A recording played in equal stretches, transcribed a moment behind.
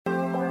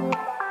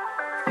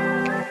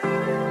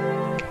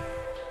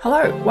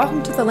Hello,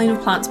 welcome to the Lean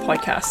with Plants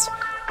podcast.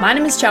 My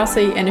name is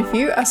Chelsea, and if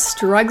you are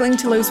struggling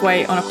to lose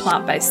weight on a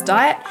plant-based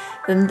diet,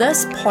 then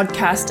this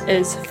podcast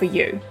is for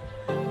you.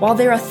 While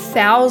there are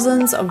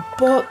thousands of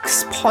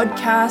books,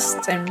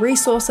 podcasts, and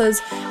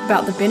resources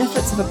about the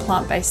benefits of a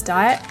plant-based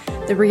diet,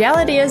 the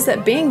reality is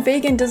that being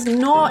vegan does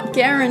not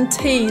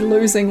guarantee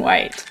losing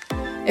weight.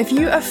 If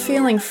you are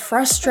feeling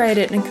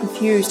frustrated and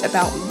confused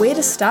about where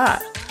to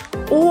start,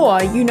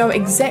 or you know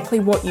exactly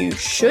what you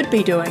should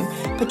be doing,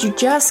 but you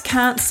just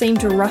can't seem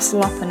to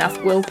rustle up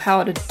enough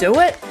willpower to do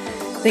it,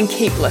 then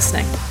keep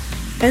listening.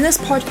 In this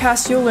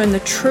podcast, you'll learn the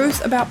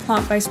truth about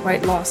plant-based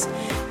weight loss,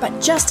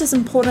 but just as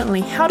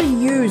importantly, how to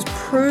use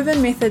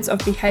proven methods of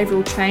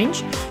behavioral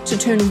change to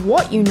turn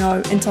what you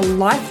know into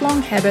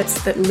lifelong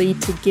habits that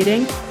lead to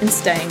getting and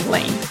staying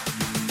lean.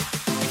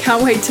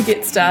 Can't wait to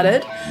get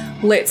started.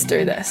 Let's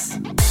do this.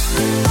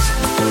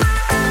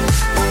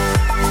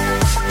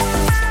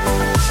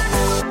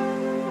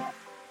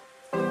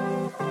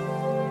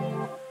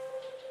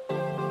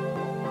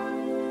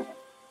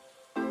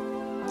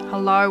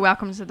 Hello,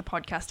 welcome to the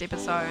podcast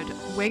episode.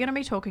 We're going to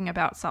be talking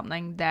about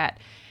something that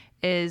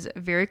is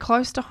very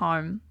close to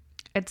home.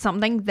 It's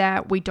something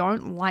that we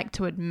don't like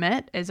to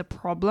admit is a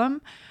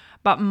problem,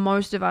 but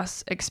most of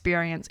us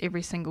experience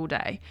every single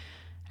day.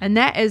 And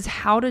that is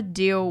how to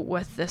deal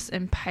with this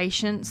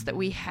impatience that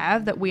we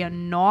have, that we are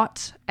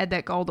not at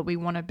that goal that we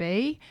want to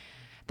be,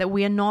 that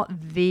we are not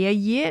there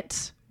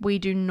yet. We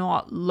do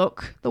not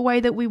look the way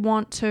that we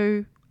want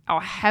to. Our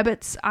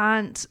habits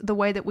aren't the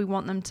way that we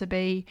want them to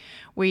be.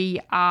 We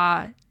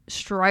are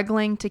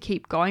struggling to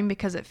keep going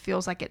because it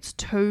feels like it's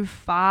too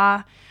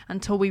far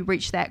until we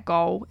reach that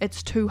goal.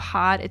 It's too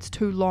hard, it's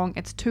too long,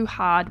 it's too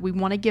hard. We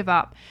want to give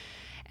up.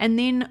 And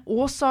then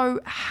also,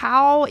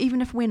 how, even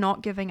if we're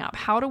not giving up,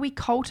 how do we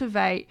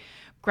cultivate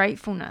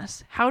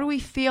gratefulness? How do we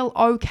feel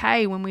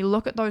okay when we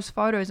look at those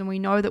photos and we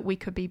know that we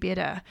could be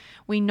better?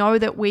 We know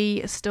that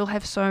we still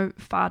have so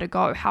far to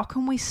go. How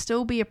can we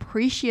still be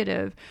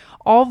appreciative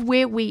of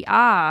where we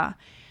are,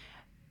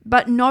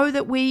 but know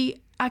that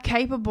we are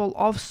capable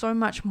of so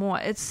much more?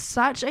 It's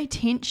such a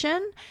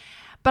tension,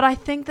 but I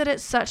think that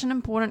it's such an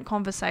important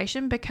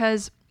conversation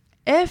because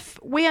if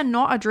we are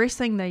not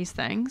addressing these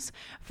things,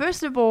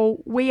 first of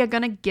all, we are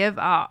going to give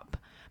up.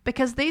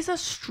 Because these are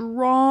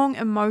strong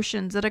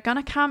emotions that are going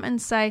to come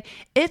and say,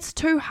 it's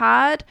too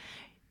hard,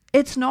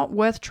 it's not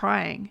worth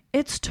trying.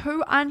 It's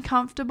too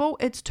uncomfortable,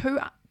 it's too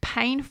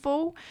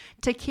painful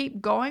to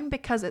keep going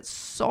because it's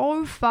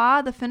so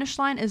far. The finish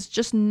line is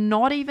just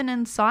not even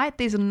in sight.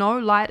 There's no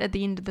light at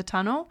the end of the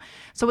tunnel.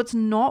 So it's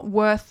not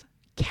worth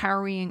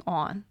carrying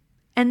on.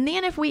 And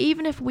then if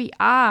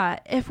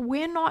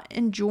we're not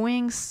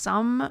enjoying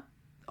some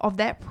of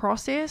that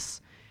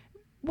process,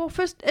 well,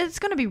 first, it's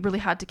going to be really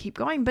hard to keep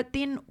going, but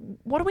then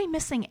what are we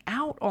missing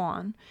out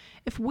on?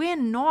 If we're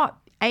not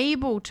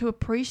able to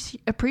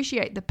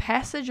appreciate the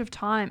passage of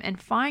time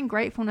and find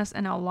gratefulness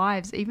in our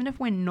lives, even if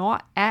we're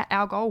not at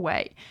our goal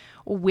weight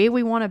or where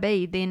we want to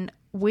be, then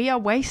we are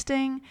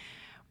wasting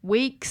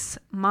weeks,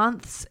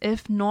 months,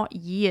 if not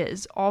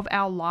years of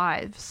our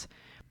lives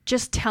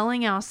just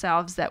telling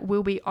ourselves that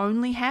we'll be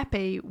only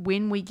happy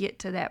when we get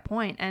to that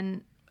point.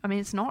 And I mean,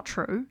 it's not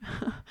true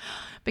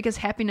because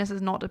happiness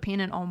is not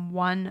dependent on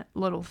one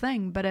little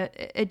thing, but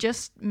it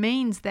just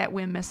means that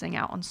we're missing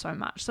out on so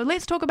much. So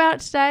let's talk about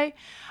it today.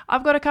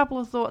 I've got a couple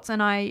of thoughts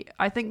and I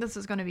think this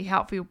is going to be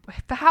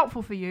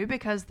helpful for you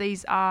because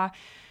these are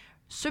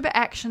super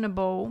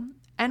actionable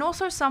and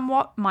also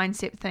somewhat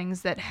mindset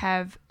things that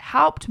have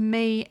helped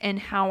me in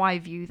how I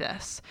view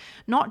this,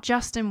 not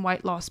just in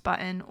weight loss, but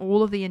in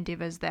all of the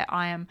endeavors that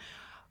I am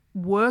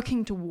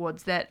working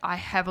towards that I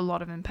have a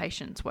lot of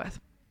impatience with.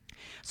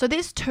 So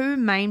there's two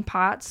main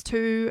parts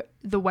to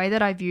the way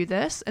that I view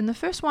this. And the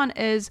first one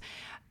is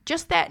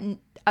just that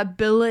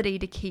ability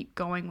to keep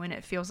going when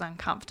it feels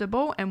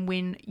uncomfortable and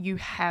when you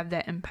have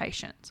that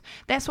impatience.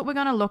 That's what we're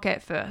going to look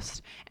at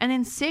first. And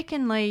then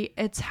secondly,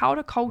 it's how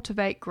to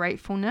cultivate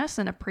gratefulness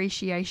and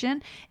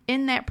appreciation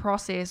in that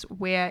process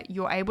where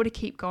you're able to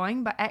keep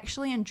going, but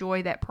actually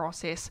enjoy that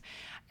process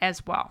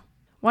as well.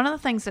 One of the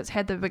things that's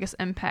had the biggest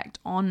impact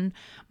on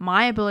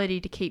my ability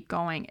to keep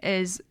going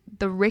is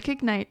the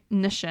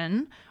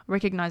recognition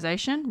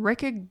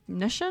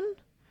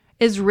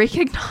is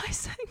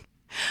recognizing.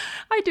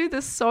 I do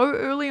this so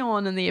early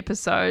on in the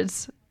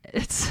episodes.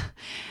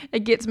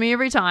 It gets me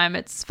every time.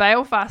 It's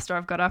fail faster.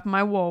 I've got up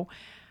my wall.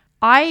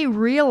 I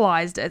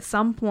realized at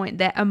some point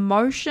that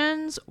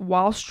emotions,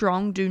 while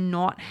strong, do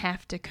not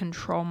have to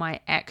control my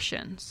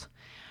actions.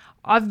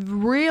 I've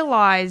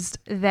realized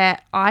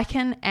that I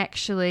can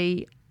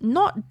actually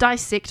not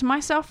dissect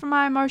myself from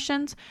my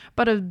emotions,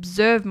 but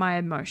observe my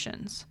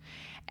emotions.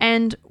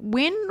 And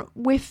when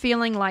we're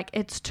feeling like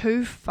it's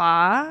too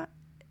far,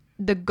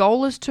 the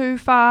goal is too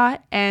far,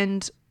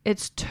 and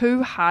it's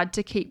too hard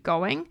to keep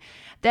going,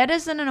 that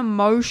is an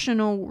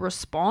emotional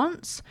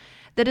response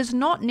that is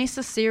not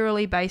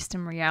necessarily based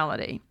in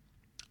reality.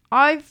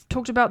 I've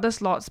talked about this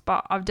lots,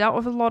 but I've dealt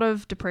with a lot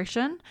of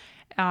depression,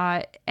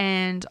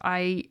 and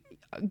I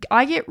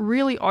I get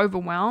really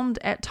overwhelmed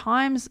at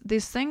times.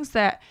 There's things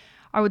that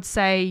I would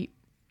say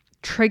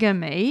trigger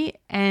me,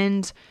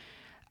 and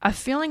a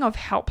feeling of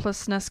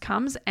helplessness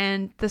comes,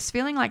 and this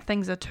feeling like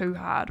things are too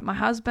hard. My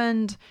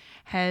husband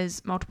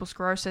has multiple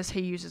sclerosis.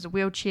 He uses a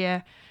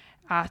wheelchair.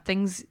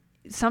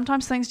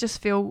 Sometimes things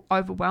just feel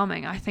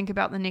overwhelming. I think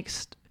about the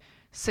next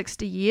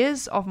 60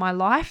 years of my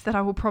life that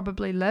I will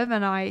probably live,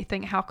 and I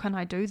think, how can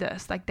I do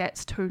this? Like,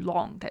 that's too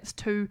long.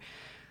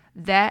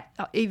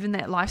 Even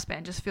that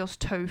lifespan just feels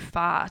too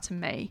far to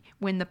me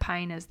when the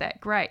pain is that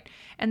great.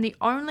 And the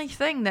only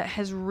thing that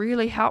has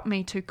really helped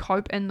me to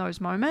cope in those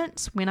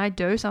moments, when I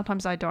do,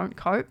 sometimes I don't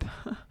cope,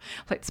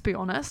 let's be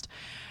honest,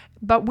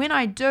 but when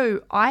I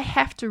do, I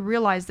have to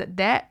realize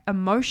that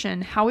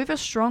emotion, however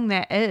strong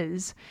that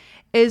is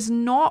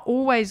not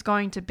always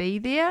going to be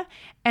there,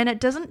 and it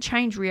doesn't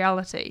change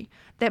reality.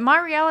 That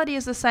my reality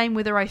is the same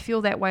whether I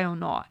feel that way or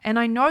not. And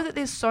I know that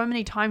there's so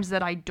many times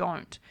that I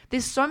don't.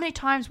 There's so many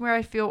times where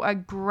I feel a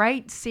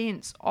great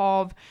sense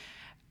of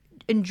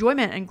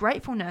enjoyment and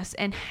gratefulness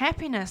and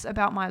happiness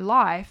about my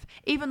life,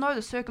 even though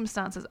the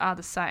circumstances are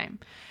the same.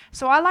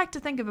 So I like to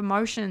think of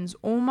emotions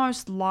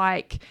almost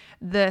like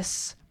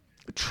this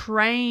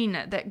train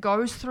that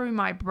goes through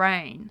my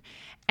brain.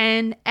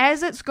 And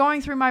as it's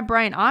going through my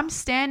brain, I'm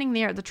standing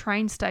there at the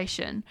train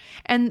station,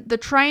 and the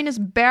train is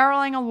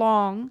barreling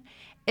along.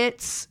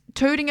 It's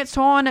tooting its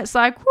horn. It's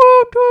like,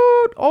 woo,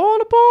 toot, all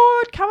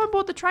aboard, come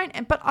aboard the train.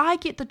 But I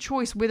get the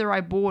choice whether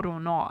I board or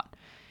not.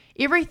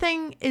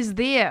 Everything is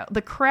there.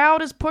 The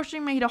crowd is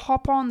pushing me to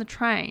hop on the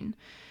train.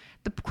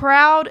 The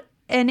crowd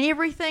and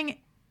everything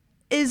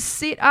is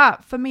set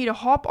up for me to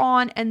hop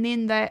on, and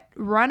then that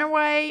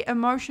runaway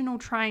emotional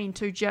train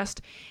to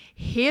just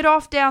head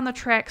off down the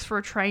tracks for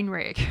a train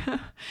wreck.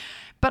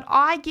 But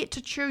I get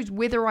to choose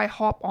whether I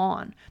hop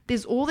on.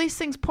 There's all these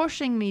things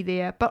pushing me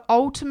there, but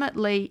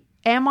ultimately,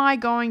 am I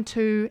going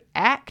to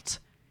act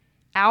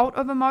out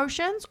of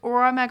emotions,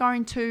 or am I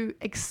going to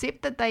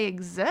accept that they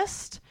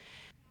exist,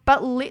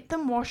 but let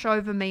them wash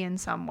over me in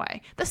some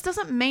way? This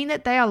doesn't mean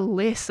that they are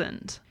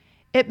lessened.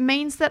 It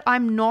means that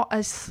I'm not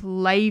a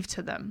slave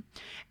to them.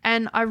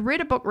 And I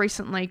read a book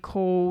recently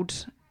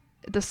called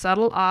The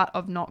Subtle Art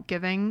of Not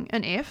Giving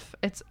an F.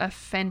 It's a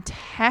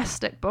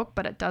fantastic book,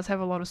 but it does have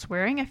a lot of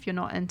swearing if you're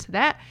not into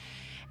that.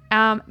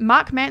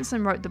 Mark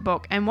Manson wrote the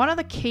book, and one of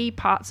the key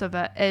parts of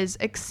it is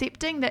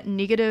accepting that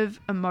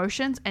negative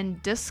emotions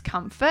and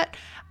discomfort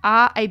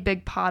are a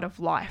big part of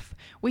life.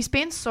 We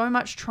spend so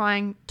much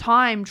time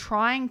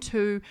trying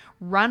to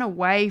run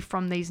away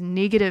from these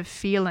negative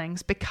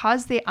feelings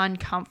because they're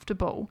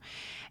uncomfortable.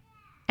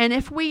 And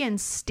if we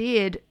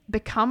instead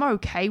become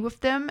okay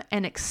with them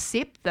and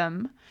accept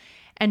them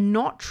and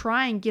not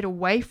try and get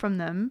away from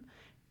them,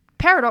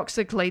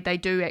 paradoxically, they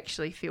do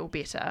actually feel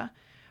better.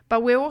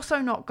 But we're also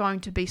not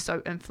going to be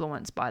so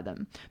influenced by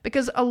them,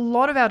 because a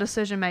lot of our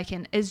decision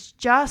making is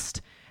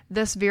just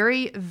this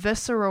very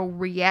visceral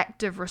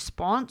reactive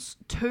response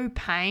to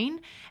pain,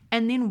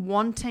 and then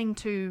wanting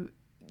to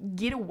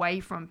get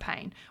away from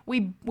pain. We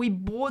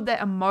board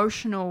that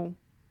emotional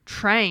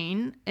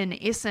train in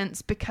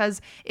essence because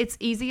it's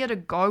easier to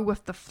go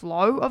with the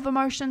flow of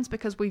emotions,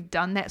 because we've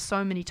done that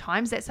so many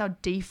times. That's our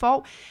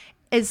default.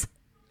 Is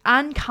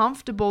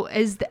uncomfortable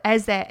as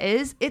that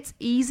is, it's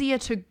easier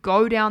to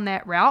go down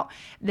that route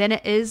than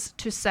it is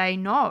to say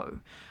no.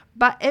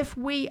 But if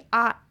we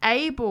are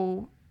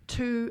able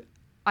to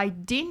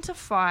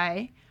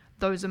identify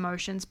those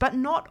emotions, but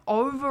not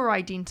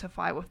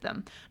over-identify with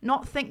them,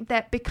 not think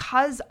that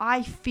because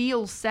I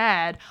feel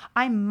sad,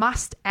 I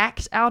must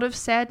act out of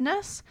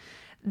sadness,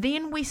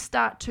 then we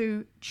start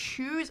to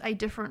choose a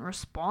different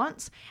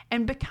response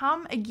and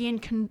become again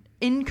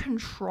in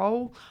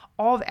control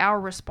of our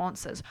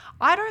responses.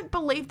 I don't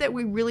believe that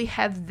we really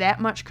have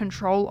that much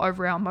control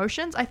over our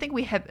emotions. I think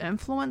we have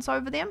influence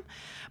over them,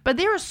 but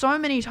there are so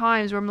many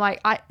times where I'm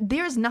like,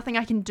 there is nothing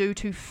I can do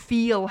to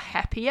feel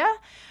happier,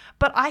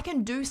 but I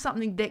can do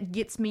something that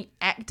gets me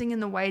acting in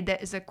the way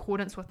that is in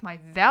accordance with my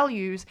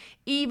values,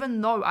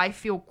 even though I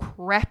feel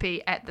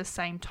crappy at the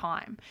same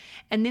time.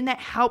 And then that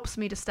helps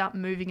me to start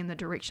moving in the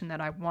direction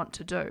that I want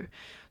to do.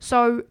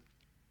 So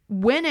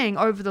winning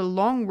over the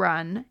long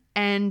run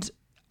and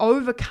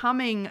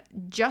overcoming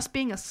just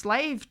being a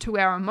slave to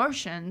our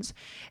emotions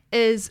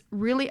is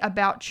really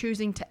about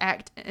choosing to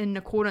act in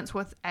accordance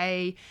with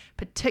a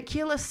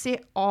particular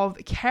set of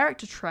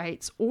character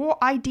traits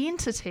or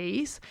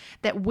identities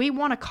that we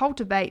want to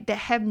cultivate that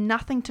have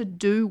nothing to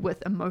do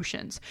with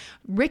emotions.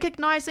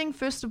 Recognizing,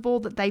 first of all,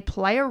 that they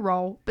play a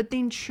role, but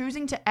then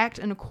choosing to act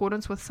in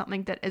accordance with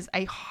something that is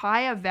a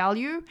higher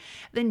value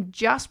than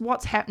just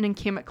what's happening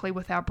chemically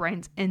with our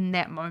brains in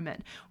that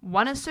moment.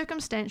 One is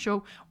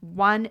circumstantial,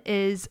 one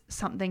is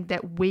something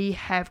that we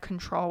have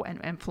control and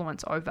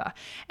influence over.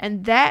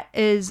 And that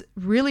is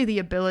really the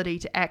ability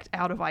to act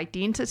out of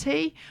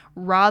identity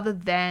rather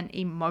than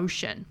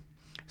emotion.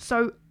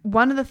 So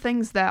one of the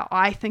things that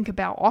I think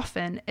about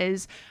often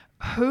is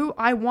who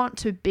I want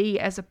to be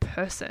as a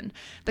person,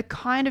 the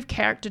kind of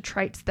character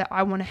traits that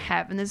I want to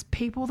have. And there's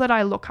people that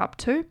I look up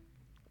to,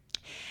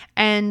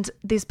 and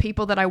there's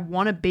people that I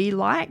want to be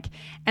like.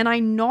 And I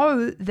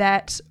know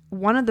that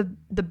one of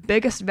the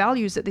biggest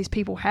values that these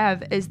people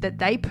have is that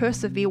they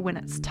persevere when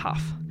it's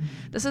tough.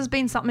 This has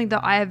been something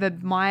that I have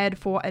admired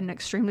for an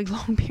extremely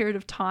long period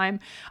of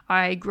time.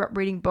 I grew up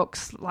reading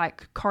books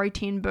like Corrie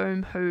ten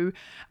Boom, who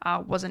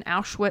was an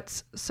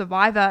Auschwitz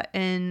survivor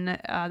in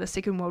the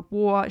Second World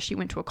War. She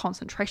went to a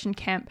concentration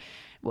camp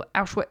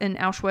in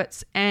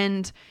Auschwitz,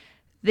 and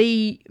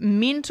the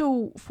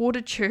mental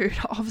fortitude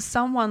of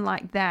someone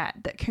like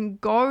that can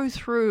go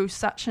through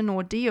such an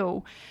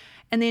ordeal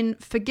and then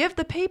forgive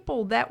the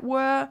people that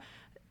were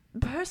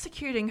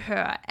persecuting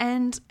her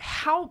and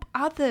help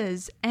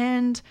others,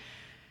 and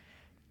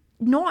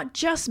not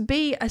just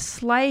be a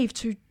slave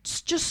to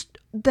just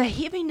the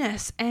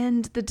heaviness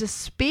and the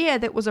despair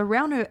that was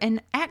around her,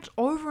 and act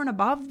over and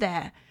above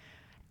that.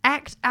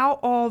 Act out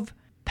of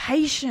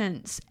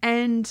patience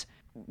and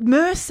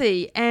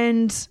mercy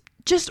and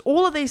just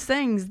all of these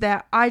things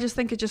that I just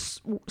think are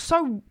just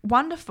so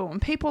wonderful.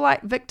 And people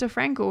like Viktor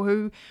Frankl,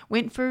 who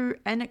went through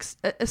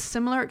a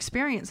similar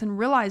experience and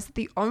realized that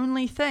the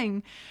only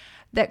thing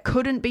that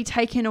couldn't be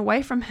taken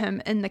away from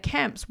him in the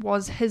camps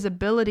was his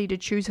ability to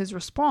choose his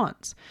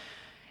response.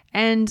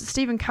 And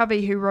Stephen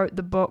Covey, who wrote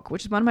the book,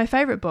 which is one of my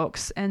favorite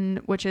books, and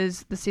which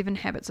is The 7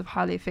 Habits of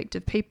Highly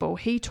Effective People,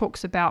 he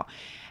talks about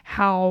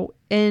how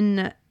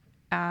in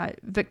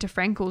Viktor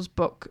Frankl's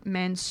book,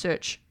 Man's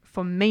Search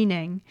for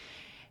Meaning,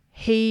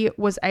 he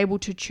was able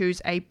to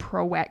choose a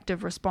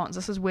proactive response.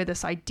 This is where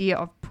this idea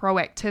of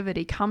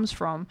proactivity comes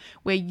from,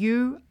 where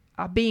you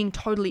are being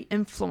totally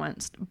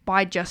influenced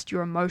by just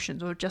your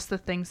emotions or just the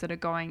things that are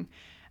going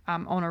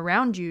on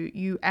around you.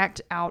 You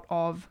act out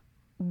of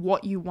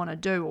what you want to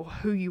do or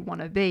who you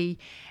want to be,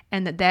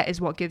 and that is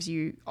what gives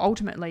you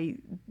ultimately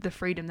the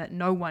freedom that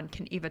no one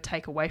can ever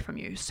take away from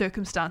you.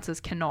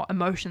 Circumstances cannot,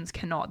 emotions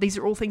cannot. These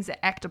are all things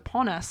that act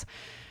upon us,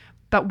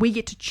 but we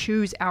get to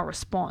choose our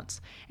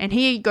response. And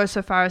he goes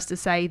so far as to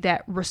say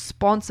that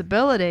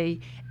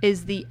responsibility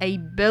is the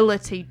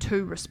ability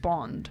to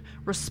respond.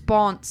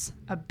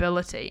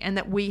 Responsibility. And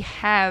that we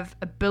have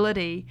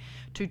ability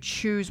to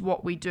choose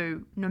what we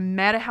do, no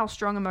matter how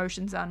strong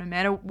emotions are, no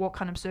matter what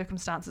kind of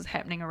circumstances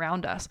happening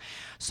around us.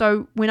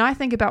 So when I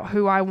think about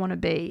who I want to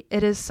be,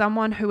 it is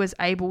someone who is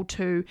able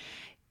to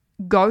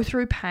go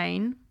through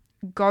pain,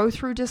 go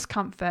through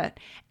discomfort,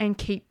 and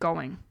keep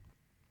going.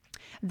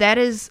 That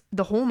is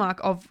the hallmark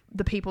of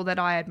the people that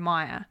I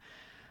admire.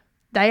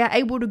 They are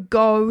able to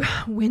go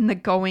when the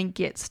going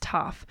gets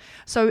tough.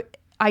 So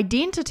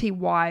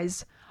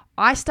identity-wise,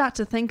 I start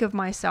to think of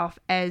myself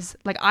as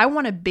like, I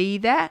want to be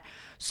that.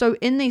 So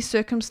in these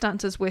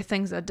circumstances where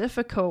things are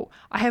difficult,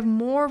 I have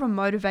more of a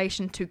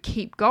motivation to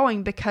keep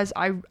going because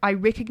I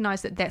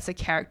recognize that that's a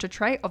character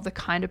trait of the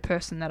kind of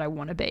person that I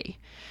want to be.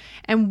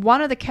 And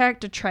one of the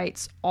character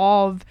traits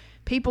of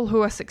people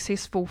who are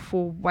successful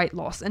for weight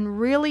loss and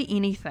really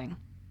anything,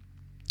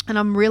 and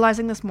I'm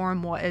realizing this more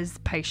and more, is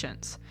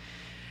patience.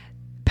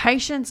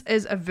 Patience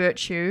is a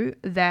virtue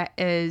that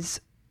is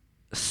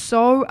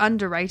so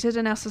underrated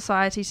in our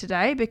society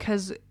today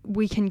because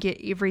we can get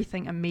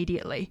everything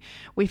immediately.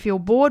 We feel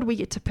bored, we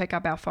get to pick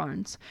up our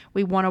phones.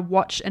 We want to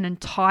watch an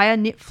entire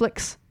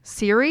Netflix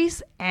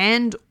series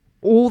and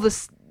all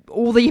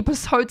the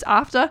episodes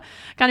after.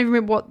 I can't even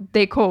remember what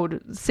they're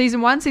called.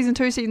 Season 1, Season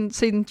 2,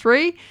 Season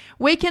 3.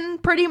 We can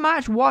pretty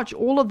much watch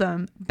all of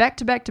them back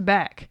to back to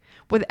back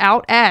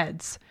without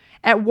ads.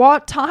 At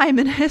what time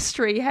in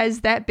history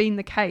has that been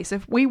the case?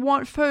 If we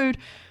want food,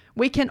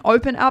 we can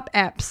open up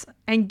apps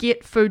and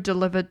get food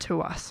delivered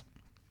to us.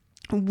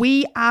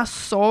 We are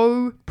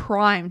so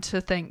primed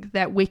to think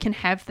that we can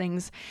have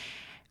things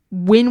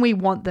when we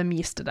want them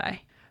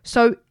yesterday.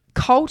 So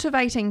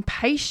cultivating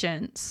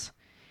patience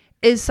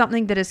is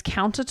something that is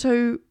counter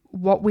to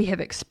what we have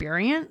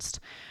experienced.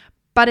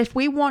 But if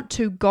we want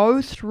to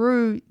go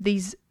through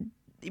these,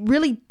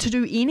 really to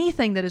do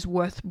anything that is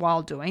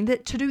worthwhile doing,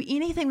 that to do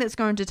anything that's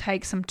going to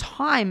take some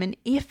time and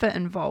effort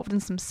involved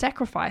and some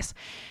sacrifice,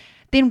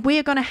 then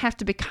we're going to have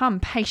to become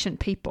patient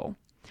people.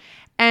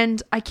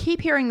 And I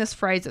keep hearing this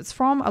phrase. It's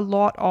from a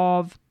lot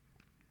of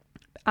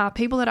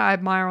people that I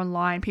admire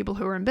online, people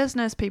who are in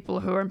business,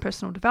 people who are in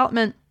personal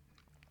development.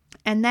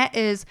 And that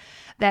is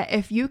that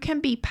if you can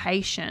be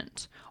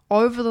patient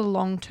over the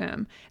long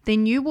term,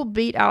 then you will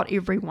beat out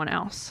everyone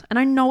else. And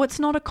I know it's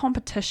not a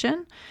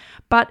competition,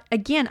 but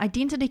again,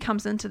 identity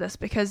comes into this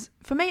because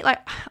for me, like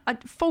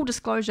full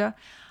disclosure,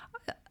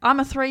 I'm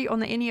a 3 on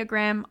the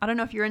Enneagram. I don't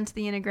know if you're into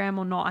the Enneagram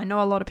or not. I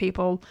know a lot of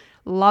people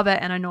love it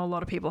and I know a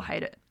lot of people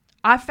hate it.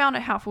 I found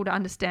it helpful to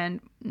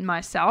understand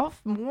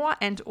myself more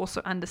and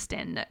also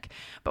understand Nick.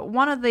 But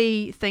one of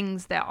the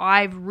things that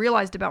I've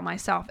realized about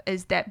myself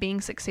is that being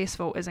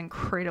successful is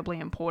incredibly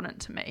important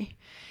to me.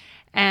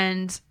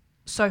 And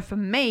so for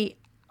me,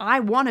 I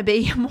want to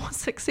be more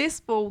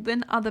successful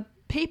than other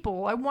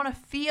people. I want to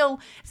feel,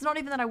 it's not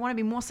even that I want to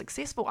be more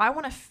successful. I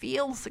want to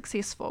feel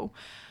successful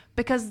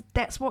because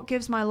that's what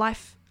gives my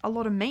life a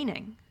lot of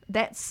meaning.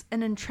 that's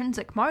an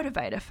intrinsic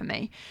motivator for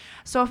me.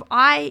 So if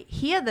I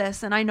hear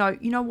this and I know,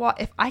 you know what,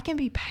 if I can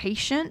be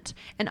patient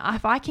and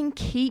if I can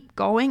keep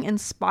going in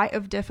spite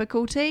of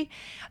difficulty,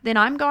 then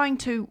I'm going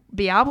to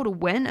be able to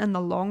win in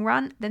the long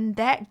run. Then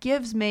that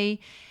gives me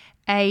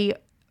a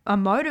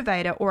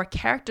motivator or a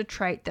character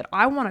trait that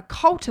I want to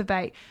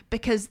cultivate,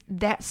 because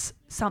that's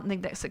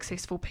something that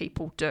successful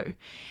people do.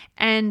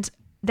 And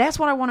that's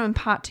what I want to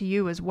impart to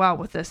you as well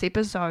with this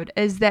episode,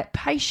 is that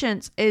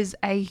patience is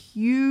a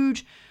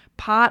huge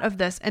part of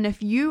this. And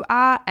if you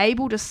are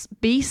able to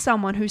be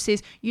someone who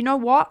says, you know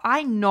what,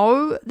 I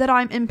know that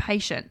I'm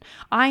impatient.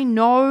 I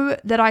know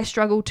that I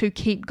struggle to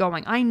keep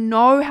going. I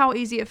know how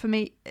easy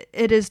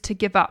it is to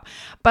give up.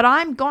 But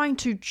I'm going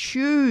to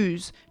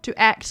choose to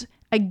act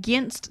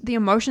against the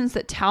emotions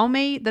that tell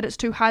me that it's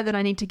too hard, that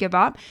I need to give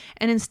up,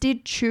 and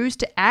instead choose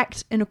to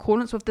act in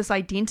accordance with this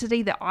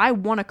identity that I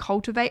want to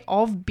cultivate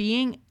of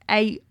being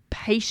a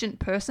patient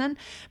person,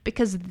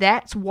 because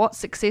that's what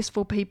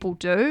successful people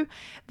do,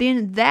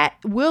 then that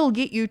will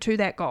get you to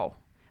that goal.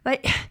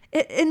 Like,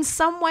 in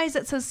some ways,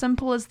 it's as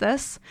simple as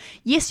this.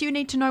 Yes, you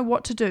need to know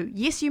what to do.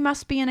 Yes, you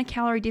must be in a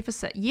calorie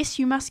deficit. Yes,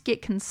 you must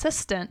get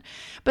consistent.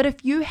 But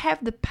if you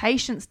have the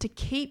patience to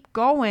keep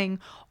going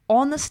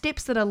on the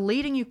steps that are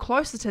leading you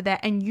closer to that,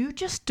 and you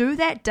just do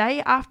that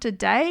day after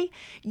day,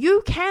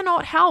 you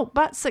cannot help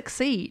but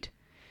succeed.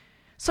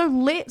 So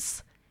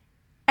let's,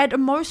 at the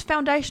most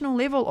foundational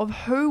level of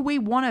who we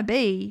want to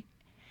be,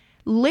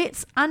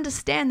 let's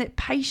understand that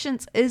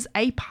patience is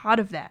a part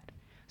of that.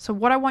 So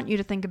what I want you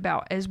to think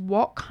about is,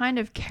 what kind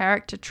of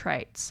character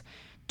traits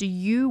do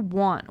you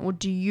want or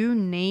do you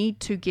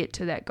need to get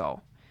to that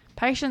goal?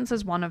 Patience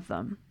is one of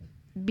them.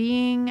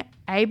 Being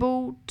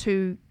able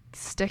to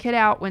stick it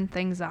out when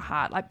things are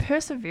hard, like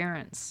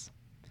perseverance.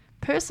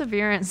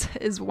 Perseverance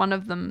is one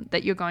of them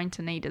that you're going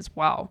to need as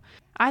well.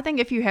 I think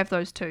if you have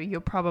those two, you're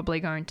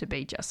probably going to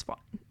be just fine.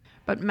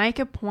 But make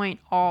a point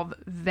of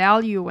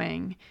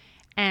valuing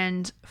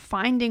and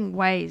finding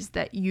ways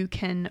that you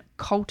can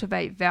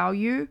cultivate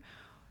value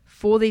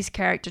for these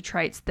character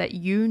traits that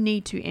you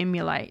need to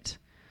emulate,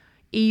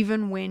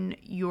 even when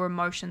your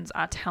emotions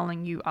are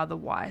telling you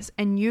otherwise.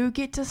 And you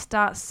get to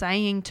start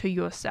saying to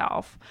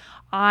yourself,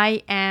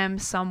 I am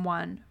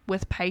someone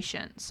with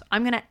patience.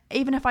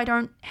 Even if I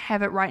don't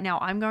have it right now,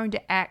 I'm going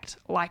to act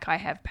like I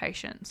have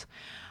patience.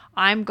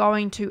 I'm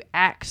going to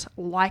act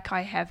like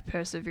I have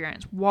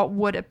perseverance. What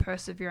would a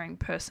persevering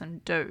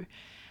person do?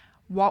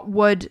 What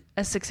would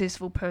a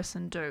successful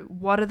person do?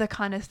 What are the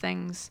kind of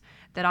things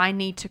that I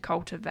need to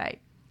cultivate?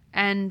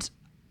 And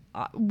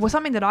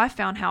something that I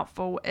found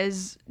helpful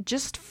is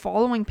just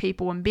following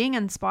people and being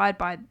inspired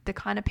by the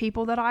kind of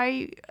people that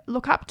I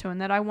look up to and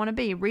that I want to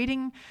be.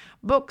 Reading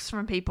books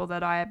from people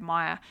that I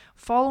admire.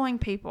 Following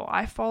people.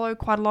 I follow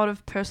quite a lot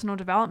of personal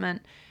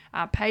development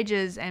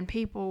pages and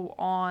people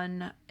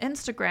on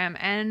Instagram,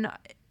 and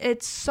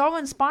it's so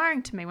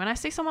inspiring to me when I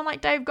see someone like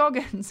Dave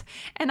Goggins,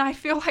 and I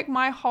feel like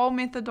my whole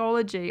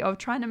methodology of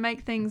trying to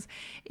make things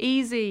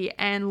easy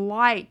and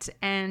light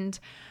and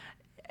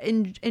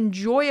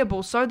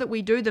enjoyable so that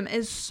we do them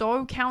is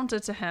so counter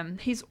to him.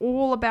 He's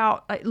all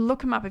about, like,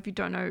 look him up if you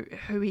don't know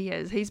who he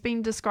is. He's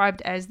been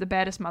described as the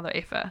baddest mother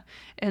effer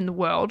in the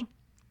world.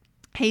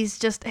 His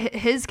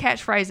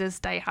catchphrase is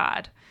stay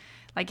hard.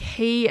 Like,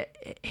 he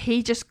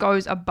just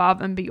goes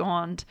above and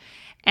beyond,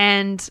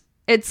 and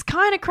it's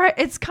kind of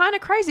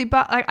crazy,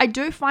 but I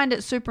do find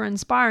it super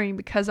inspiring,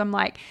 because I'm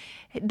like,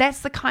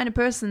 that's the kind of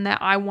person that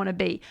I want to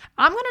be.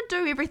 I'm going to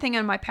do everything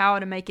in my power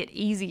to make it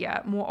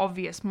easier, more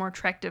obvious, more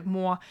attractive,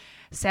 more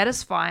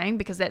satisfying,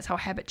 because that's how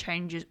habit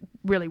change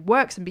really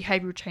works and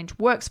behavioral change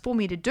works, for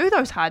me to do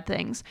those hard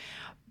things.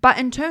 But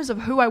in terms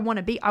of who I want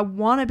to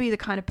be the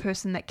kind of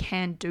person that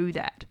can do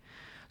that.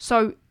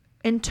 So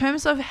in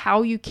terms of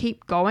how you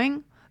keep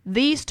going,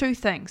 these two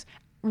things,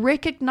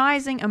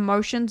 recognizing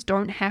emotions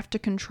don't have to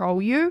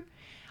control you,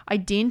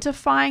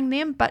 identifying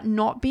them, but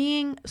not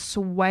being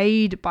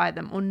swayed by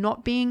them, or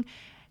not being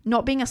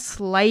a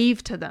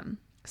slave to them.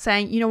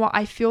 Saying, you know what,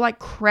 I feel like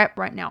crap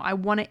right now. I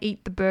want to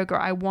eat the burger.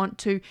 I want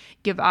to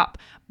give up.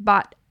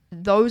 But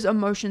those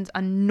emotions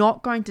are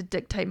not going to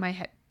dictate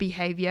my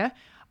behavior.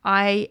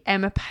 I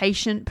am a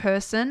patient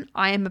person.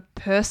 I am a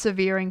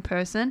persevering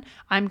person.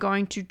 I'm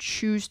going to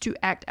choose to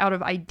act out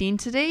of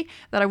identity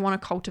that I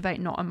want to cultivate,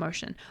 not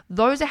emotion.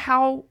 Those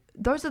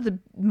are the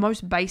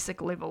most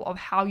basic level of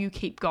how you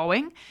keep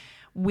going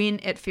when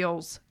it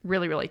feels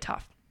really, really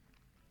tough.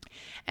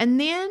 And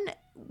then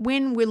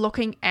when we're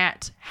looking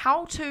at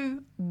how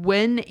to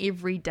win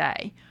every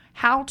day,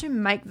 how to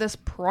make this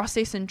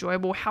process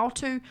enjoyable, how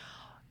to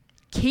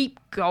keep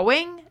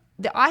going,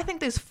 I think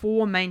there's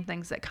 4 main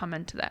things that come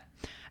into that.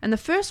 And the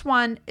first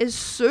one is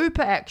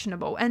super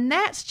actionable, and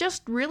that's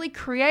just really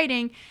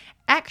creating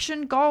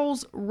action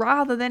goals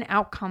rather than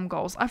outcome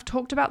goals. I've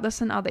talked about this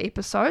in other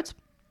episodes,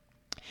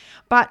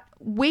 but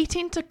we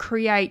tend to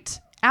create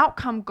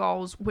outcome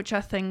goals, which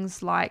are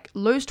things like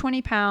lose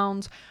 20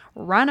 pounds,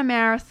 run a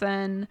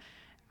marathon,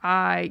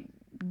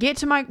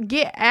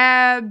 get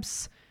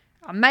abs,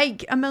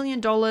 make $1 million,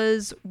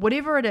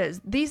 whatever it is.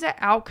 These are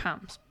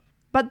outcomes.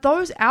 But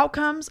those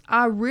outcomes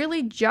are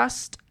really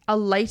just a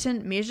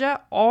latent measure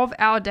of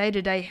our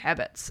day-to-day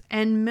habits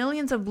and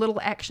millions of little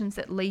actions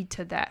that lead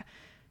to that.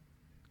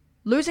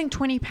 Losing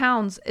 20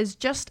 pounds is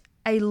just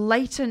a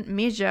latent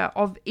measure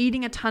of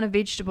eating a ton of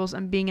vegetables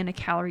and being in a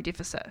calorie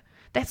deficit.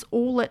 That's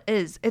all it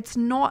is. It's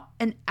not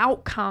an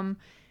outcome.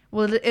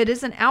 Well, it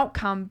is an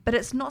outcome, but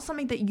it's not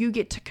something that you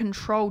get to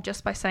control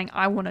just by saying,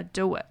 I want to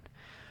do it.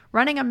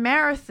 Running a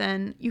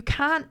marathon,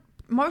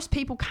 most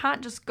people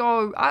can't just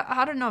go,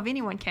 I don't know if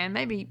anyone can,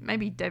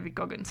 maybe David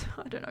Goggins,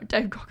 I don't know,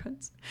 Dave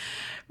Goggins,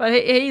 but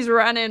he's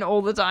running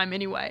all the time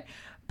anyway.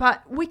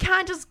 But we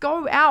can't just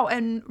go out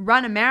and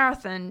run a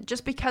marathon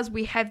just because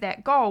we have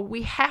that goal.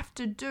 We have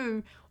to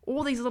do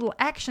all these little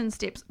action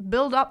steps,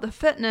 build up the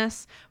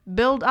fitness,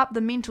 build up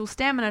the mental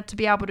stamina to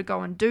be able to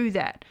go and do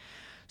that.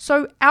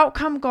 So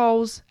outcome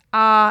goals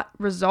are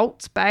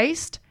results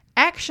based.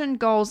 Action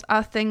goals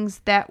are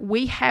things that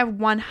we have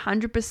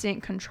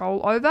 100% control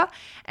over.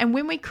 And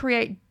when we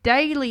create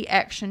daily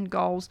action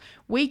goals,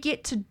 we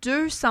get to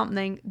do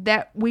something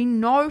that we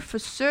know for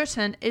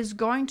certain is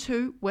going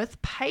to, with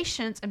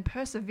patience and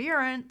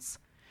perseverance,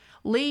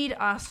 lead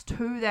us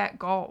to that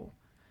goal.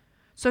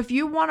 So if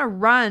you want to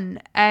run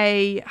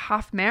a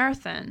half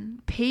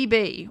marathon,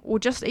 PB, or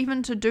just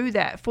even to do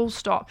that, full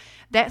stop,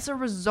 that's a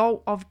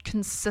result of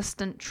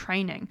consistent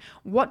training.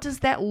 What does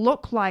that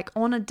look like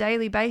on a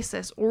daily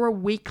basis or a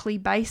weekly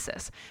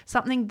basis?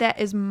 Something that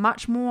is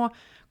much more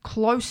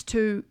close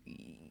to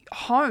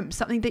home,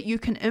 something that you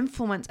can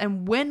influence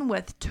and win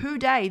with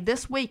today,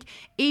 this week,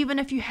 even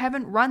if you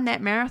haven't run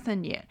that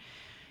marathon yet.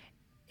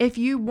 If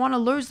you want to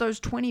lose those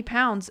 20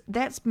 pounds,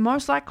 that's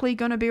most likely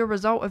going to be a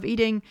result of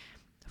eating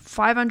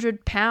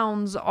 500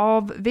 pounds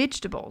of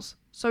vegetables.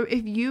 So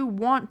if you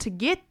want to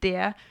get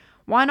there,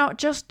 why not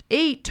just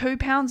eat 2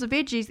 pounds of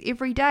veggies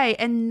every day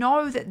and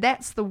know that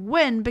that's the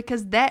win,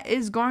 because that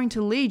is going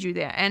to lead you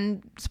there.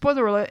 And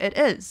spoiler alert, it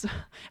is.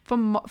 For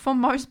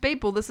most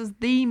people, this is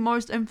the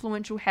most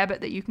influential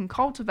habit that you can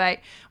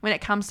cultivate when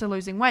it comes to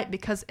losing weight,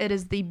 because it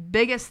is the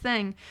biggest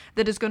thing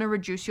that is going to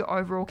reduce your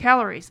overall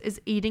calories,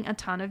 is eating a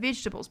ton of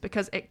vegetables,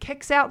 because it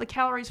kicks out the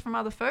calories from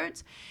other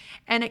foods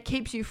and it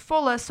keeps you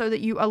fuller so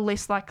that you are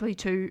less likely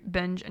to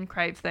binge and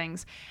crave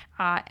things.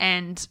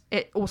 And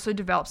it also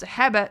develops a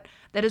habit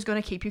that is going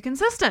to keep you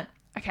consistent.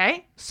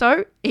 Okay,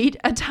 so eat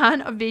a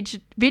ton of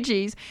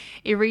veggies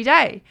every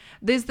day.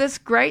 There's this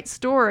great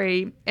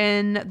story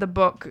in the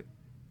book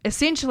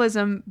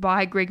Essentialism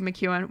by Greg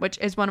McKeown, which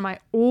is one of my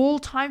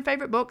all-time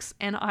favorite books,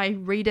 and I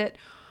read it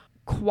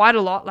quite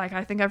a lot. Like,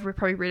 I think I've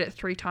probably read it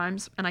 3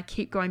 times, and I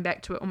keep going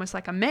back to it almost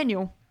like a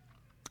manual.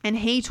 And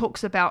he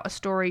talks about a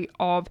story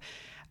of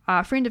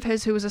a friend of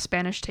his who was a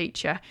Spanish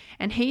teacher,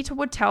 and he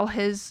would tell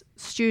his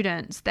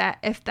students that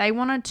if they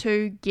wanted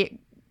to get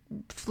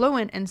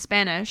fluent in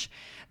Spanish,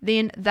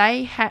 then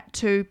they had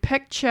to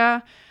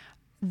picture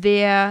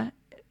that,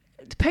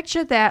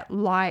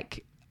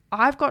 like,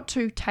 I've got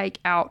to take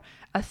out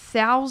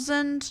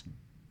 1,000,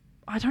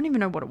 I don't even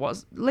know what it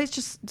was. Let's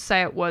just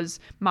say it was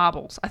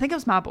marbles. I think it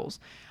was marbles.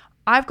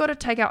 I've got to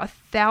take out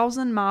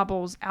 1,000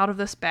 marbles out of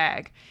this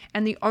bag.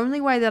 And the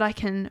only way that I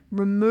can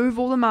remove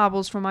all the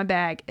marbles from my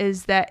bag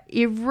is that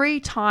every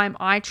time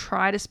I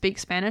try to speak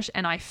Spanish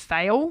and I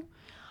fail,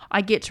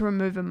 I get to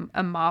remove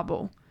a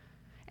marble.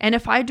 And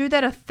if I do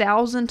that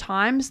 1,000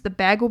 times, the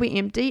bag will be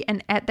empty.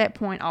 And at that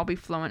point, I'll be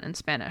fluent in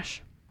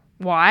Spanish.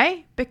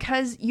 Why?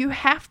 Because you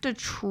have to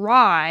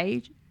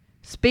try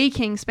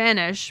speaking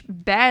Spanish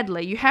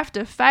badly. You have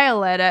to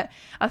fail at it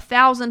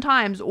 1,000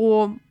 times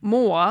or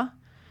more.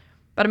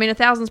 But I mean,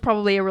 1,000 is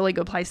probably a really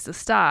good place to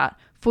start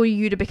for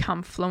you to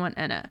become fluent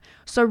in it.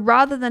 So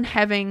rather than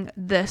having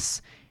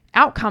this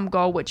outcome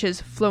goal, which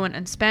is fluent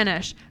in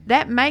Spanish,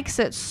 that makes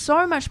it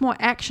so much more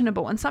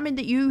actionable and something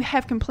that you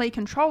have complete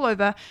control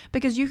over,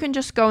 because you can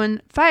just go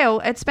and fail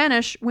at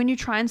Spanish when you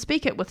try and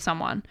speak it with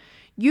someone.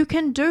 You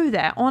can do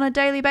that on a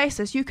daily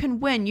basis. You can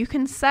win. You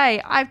can say,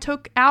 I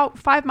took out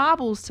 5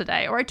 marbles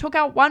today, or I took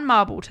out 1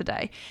 marble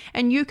today.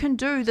 And you can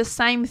do the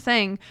same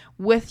thing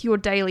with your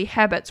daily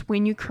habits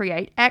when you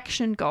create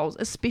action goals,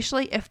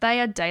 especially if they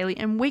are daily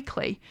and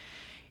weekly.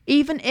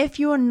 Even if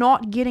you're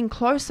not getting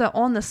closer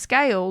on the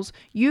scales,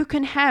 you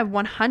can have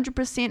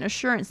 100%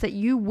 assurance that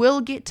you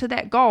will get to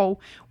that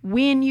goal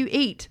when you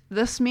eat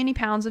this many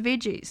pounds of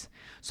veggies.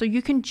 So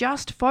you can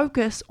just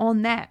focus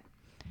on that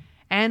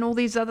and all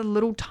these other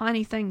little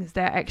tiny things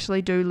that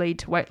actually do lead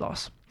to weight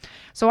loss.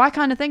 So I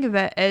kind of think of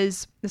it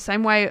as the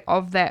same way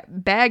of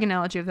that bag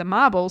analogy of the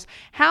marbles.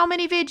 How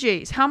many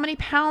veggies, how many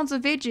pounds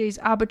of veggies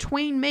are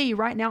between me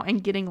right now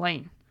and getting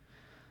lean?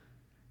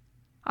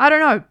 I don't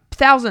know,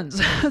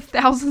 thousands of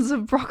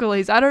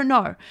broccolis, I don't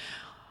know.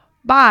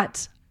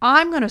 But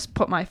I'm going to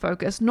put my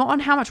focus not on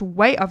how much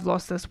weight I've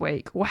lost this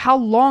week or how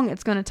long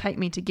it's going to take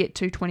me to get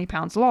to 20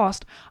 pounds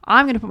lost.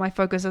 I'm going to put my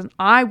focus on,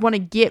 I want to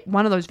get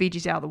one of those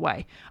veggies out of the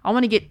way. I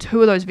want to get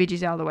 2 of those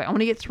veggies out of the way. I want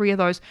to get 3 of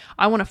those.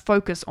 I want to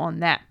focus on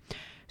that.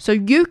 So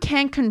you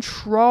can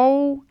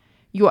control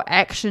your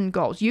action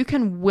goals. You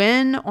can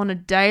win on a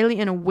daily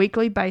and a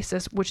weekly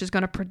basis, which is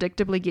going to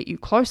predictably get you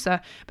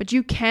closer, but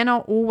you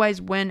cannot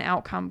always win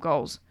outcome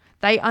goals.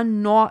 They are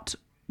not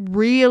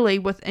really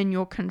within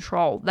your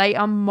control. They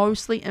are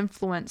mostly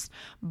influenced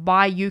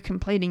by you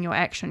completing your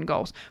action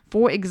goals.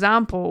 For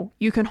example,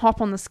 you can hop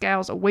on the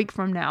scales a week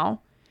from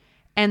now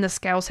and the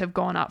scales have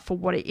gone up for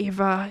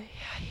whatever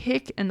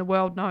heck in the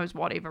world knows,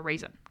 whatever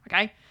reason.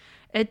 Okay.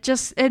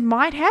 It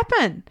might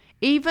happen,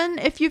 even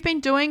if you've been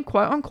doing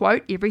quote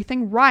unquote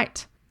everything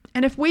right.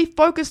 And if we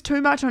focus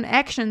too much on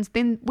actions,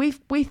 then we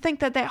think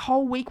that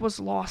whole week was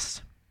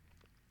lost.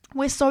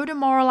 We're so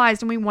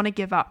demoralized and we want to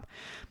give up.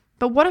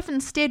 But what if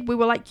instead we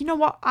were like, you know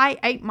what? I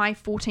ate my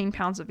 14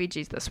 pounds of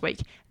veggies this week.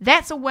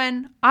 That's a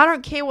win. I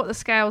don't care what the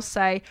scales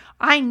say.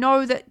 I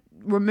know that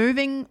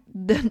removing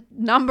the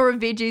number of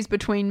veggies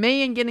between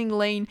me and getting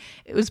lean,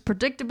 it was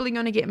predictably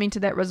going to get me to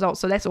that result.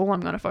 So that's all I'm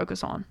going to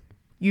focus on.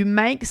 You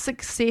make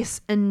success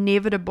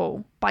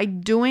inevitable by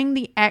doing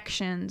the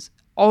actions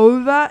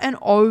over and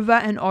over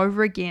and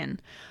over again.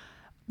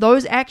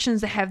 Those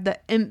actions that have the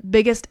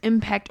biggest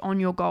impact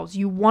on your goals.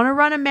 You want to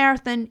run a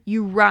marathon,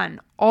 you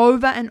run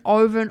over and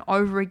over and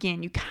over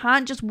again. You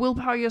can't just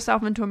willpower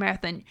yourself into a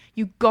marathon.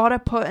 You got to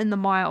put in the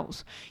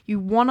miles. You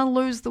want to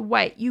lose the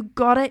weight. You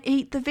got to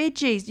eat the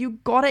veggies. You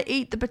got to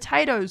eat the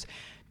potatoes.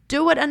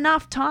 Do it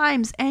enough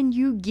times and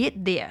you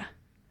get there.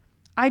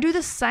 I do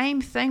the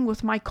same thing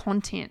with my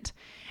content.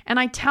 And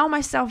I tell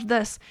myself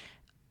this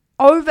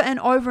over and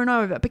over and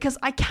over because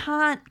I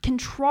can't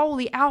control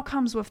the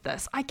outcomes with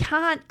this. I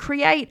can't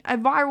create a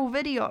viral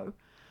video.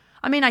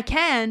 I mean, I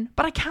can,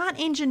 but I can't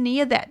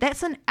engineer that.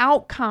 That's an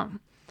outcome.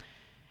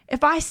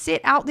 If I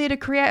set out there to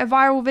create a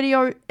viral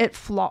video, it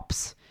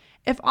flops.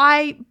 If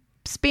I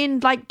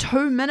spend like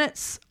 2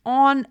 minutes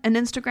on an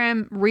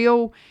Instagram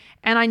reel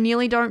and I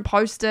nearly don't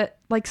post it,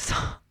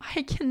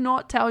 I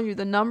cannot tell you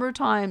the number of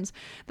times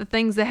the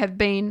things that have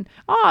been,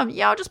 oh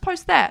yeah, I'll just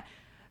post that.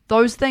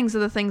 Those things are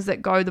the things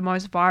that go the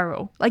most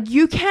viral.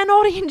 You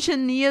cannot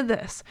engineer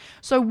this.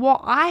 So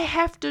what I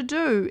have to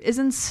do is,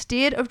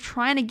 instead of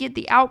trying to get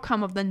the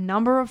outcome of the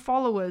number of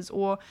followers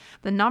or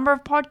the number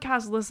of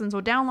podcast listens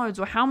or downloads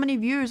or how many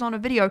views on a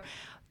video,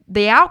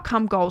 the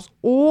outcome goals,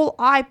 all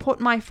I put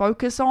my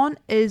focus on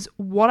is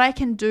what I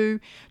can do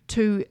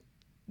to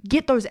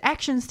get those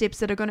action steps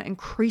that are going to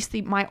increase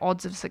my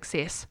odds of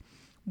success.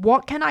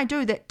 What can I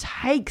do that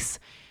takes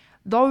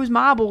those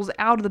marbles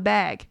out of the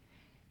bag?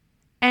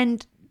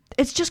 And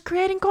it's just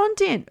creating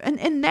content. And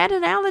in that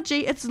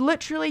analogy, it's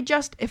literally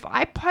just if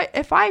I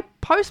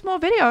post more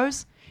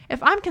videos,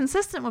 if I'm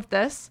consistent with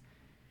this,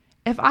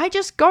 if I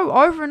just go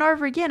over and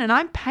over again and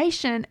I'm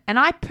patient and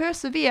I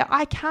persevere,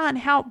 I can't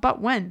help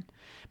but win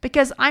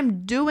because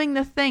I'm doing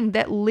the thing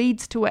that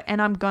leads to it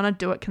and I'm going to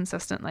do it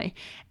consistently.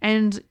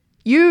 And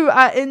you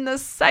are in the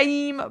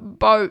same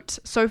boat.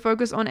 So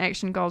focus on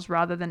action goals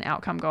rather than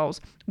outcome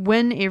goals.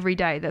 Win every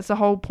day. That's the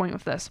whole point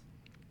of this.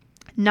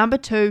 Number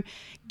 2,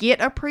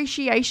 get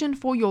appreciation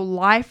for your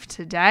life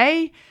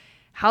today.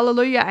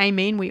 Hallelujah,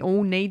 amen. We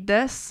all need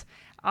this.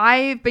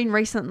 I've been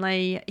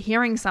recently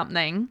hearing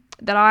something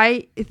that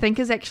I think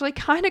is actually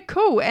kind of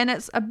cool, and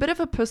it's a bit of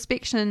a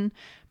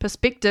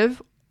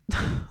perspective.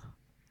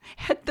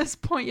 At this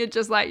point, you're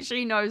just like,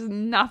 she knows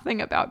nothing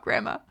about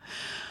grammar.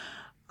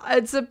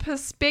 It's a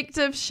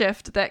perspective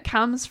shift that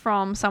comes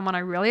from someone I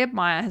really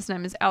admire. His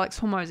name is Alex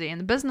Hormozi in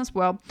the business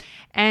world.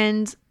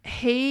 And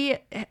he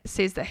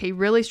says that he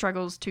really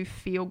struggles to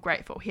feel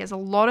grateful. He has a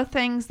lot of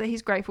things that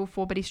he's grateful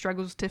for, but he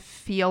struggles to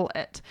feel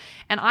it.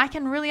 And I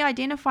can really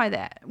identify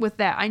with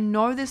that. I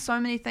know there's so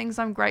many things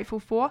I'm grateful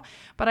for,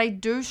 but I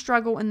do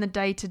struggle in the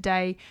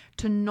day-to-day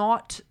to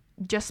not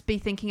just be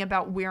thinking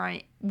about where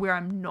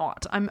I'm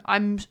not.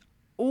 I'm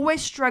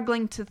always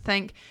struggling to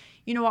think,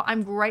 you know what,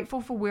 I'm grateful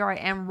for where I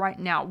am right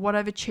now, what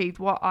I've achieved,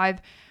 what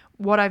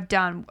I've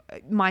done,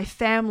 my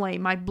family,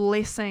 my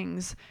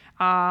blessings,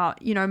 my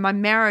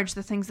marriage,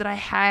 the things that I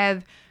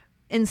have,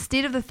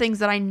 instead of the things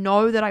that I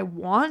know that I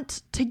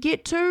want to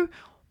get to,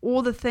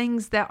 or the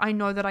things that I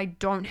know that I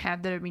don't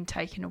have that have been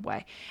taken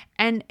away.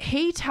 And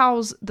he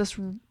tells this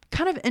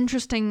kind of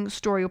interesting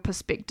story or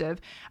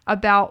perspective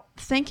about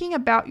thinking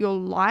about your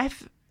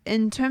life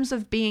in terms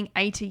of being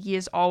 80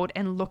 years old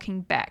and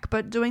looking back,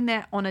 but doing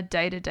that on a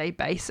day-to-day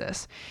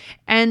basis.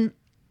 And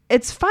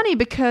it's funny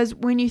because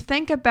when you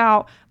think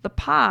about the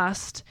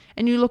past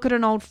and you look at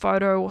an old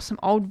photo or some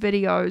old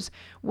videos,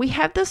 we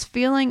have this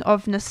feeling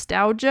of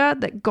nostalgia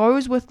that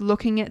goes with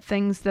looking at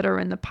things that are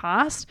in the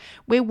past,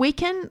 where we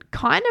can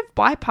kind of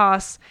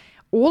bypass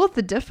all of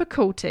the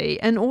difficulty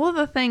and all of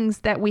the things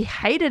that we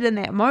hated in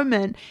that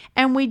moment,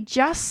 and we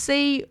just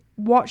see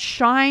what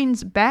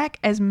shines back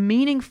as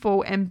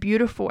meaningful and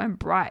beautiful and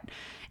bright.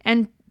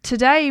 And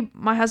today,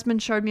 my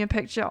husband showed me a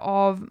picture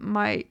of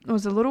it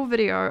was a little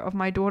video of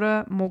my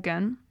daughter,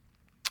 Morgan.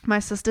 My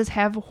sisters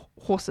have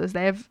horses,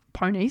 they have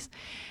ponies.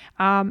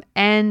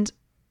 And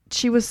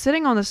she was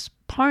sitting on this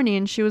pony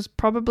and she was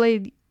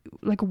probably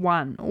like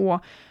 1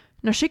 or,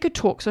 no, she could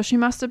talk. So she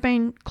must have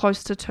been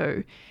close to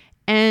 2.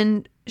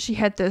 And she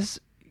had this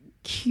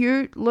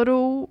cute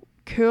little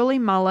curly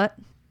mullet,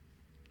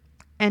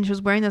 and she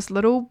was wearing this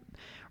little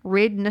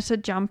red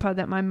knitted jumper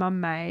that my mum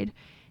made,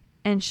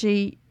 and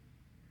she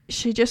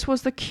just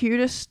was the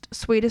cutest,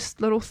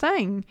 sweetest little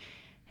thing.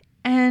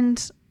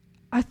 And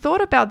I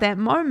thought about that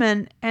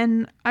moment,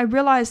 and I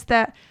realized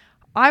that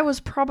I was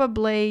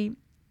probably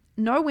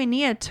nowhere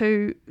near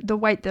to the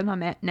weight that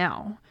I'm at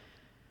now.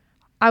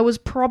 I was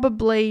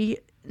probably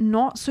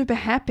not super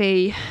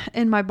happy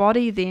in my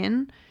body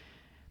then.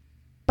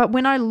 But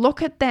when I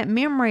look at that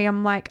memory,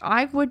 I'm like,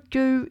 I would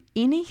do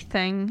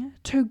anything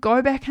to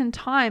go back in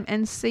time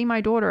and see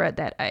my daughter at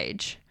that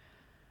age.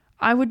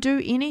 I would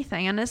do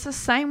anything. And it's the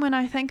same when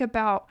I think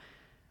about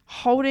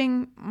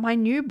holding my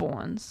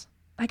newborns.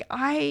 Like,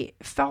 I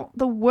felt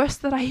the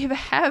worst that I ever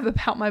have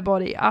about my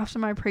body after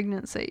my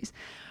pregnancies.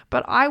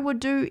 But I would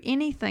do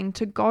anything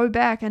to go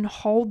back and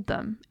hold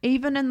them,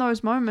 even in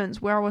those moments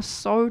where I was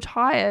so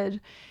tired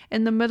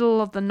in the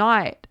middle of the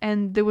night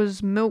and there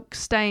was milk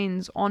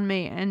stains on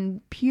me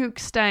and puke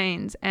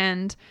stains,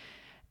 and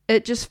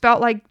it just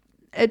felt like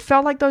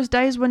those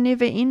days were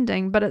never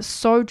ending. But it's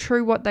so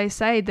true what they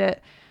say,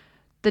 that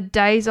the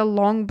days are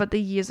long but the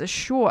years are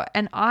short.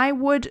 And I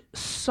would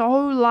so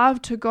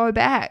love to go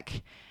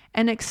back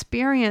and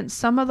experience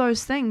some of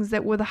those things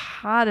that were the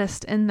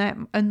hardest in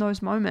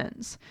those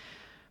moments.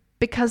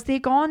 Because they're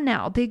gone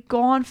now. They're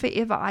gone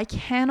forever. I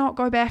cannot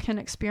go back and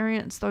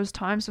experience those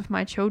times with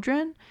my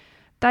children.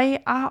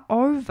 They are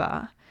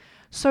over.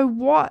 So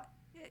what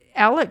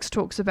Alex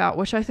talks about,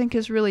 which I think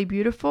is really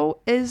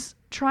beautiful, is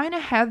trying to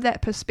have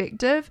that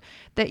perspective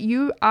that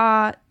you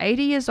are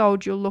 80 years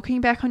old, you're looking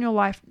back on your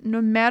life,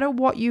 no matter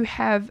what you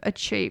have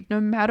achieved,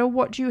 no matter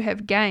what you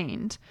have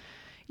gained,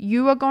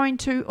 you are going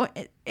to,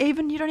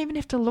 you don't even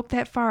have to look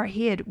that far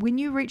ahead. When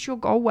you reach your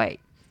goal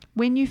weight,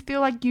 when you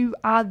feel like you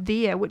are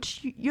there, which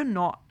you're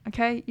not,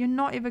 okay? You're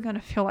not ever going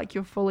to feel like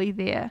you're fully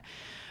there.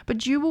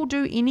 But you will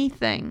do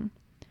anything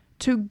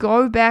to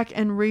go back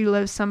and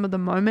relive some of the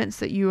moments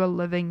that you are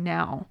living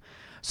now.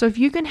 So if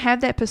you can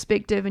have that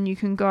perspective and you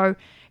can go,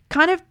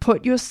 kind of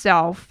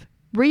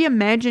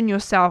reimagine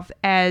yourself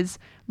as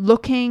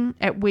looking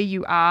at where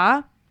you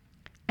are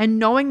and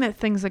knowing that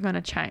things are going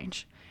to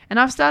change. And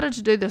I've started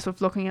to do this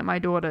with looking at my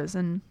daughters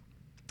and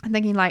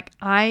thinking like,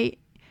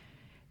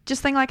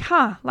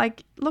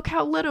 look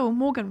how little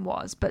Morgan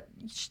was, but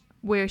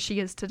where she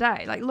is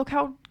today. Like, look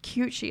how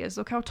cute she is.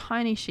 Look how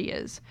tiny she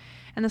is.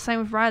 And the same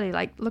with Riley.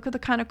 Like, look at the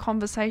kind of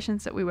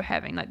conversations that we were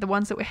having, like the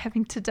ones that we're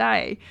having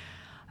today.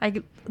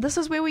 Like, this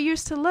is where we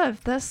used to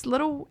live. This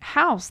little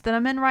house that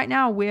I'm in right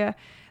now, where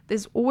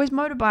there's always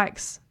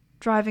motorbikes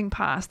driving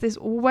past. There's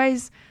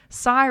always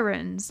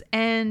sirens.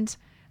 And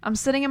I'm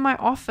sitting in my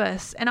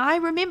office. And I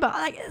remember,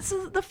 like,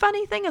 the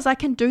funny thing is I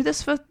can do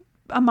this for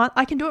a month.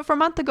 I can do it for a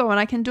month ago and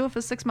I can do it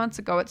for 6 months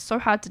ago. It's so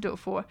hard to do it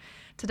for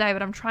today,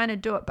 but I'm trying to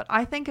do it. But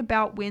I think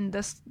about when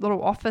this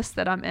little office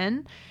that I'm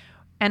in,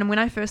 and when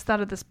I first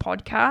started this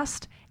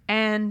podcast,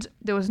 and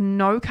there was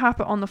no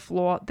carpet on the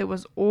floor, there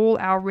was all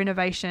our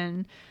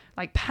renovation,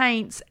 like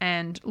paints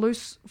and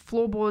loose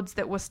floorboards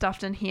that were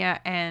stuffed in here,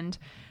 and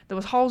there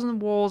was holes in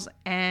the walls,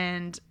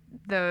 and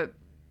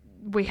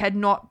we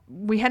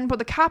hadn't put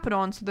the carpet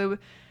on, so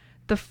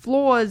the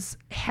floors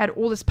had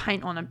all this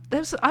paint on them.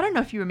 I don't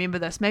know if you remember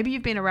this. Maybe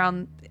you've been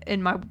around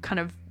in my kind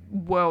of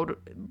world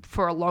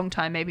for a long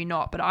time, maybe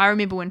not. But I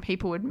remember when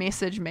people would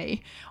message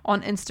me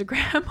on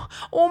Instagram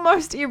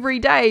almost every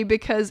day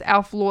because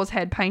our floors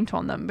had paint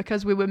on them,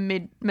 because we were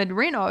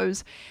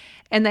mid-renos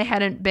and they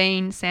hadn't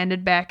been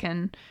sanded back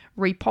and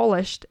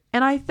repolished.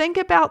 And I think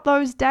about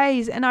those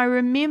days, and I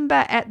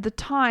remember at the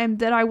time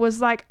that I was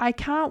like, I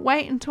can't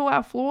wait until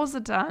our floors are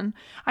done.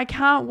 I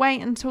can't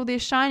wait until they're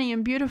shiny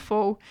and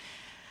beautiful.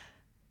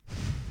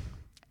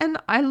 And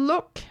I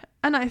look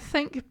and I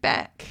think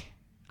back.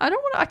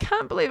 I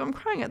can't believe I'm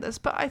crying at this,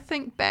 but I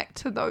think back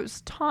to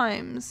those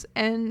times,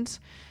 and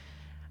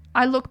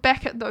I look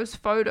back at those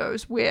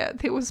photos where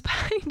there was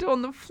paint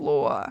on the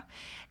floor,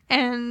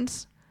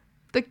 and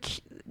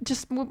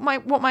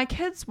what my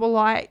kids were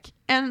like,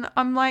 and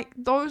I'm like,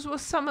 those were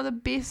some of the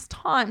best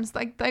times.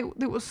 Like,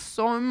 there was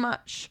so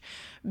much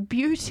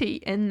beauty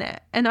in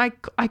that, and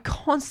I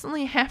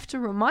constantly have to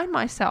remind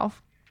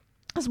myself.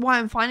 That's why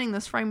I'm finding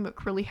this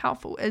framework really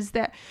helpful, is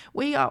that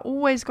we are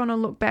always going to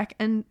look back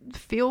and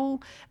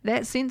feel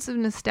that sense of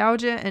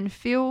nostalgia and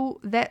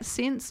feel that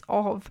sense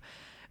of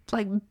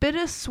like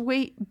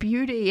bittersweet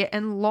beauty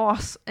and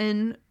loss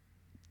in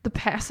the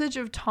passage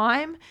of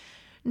time.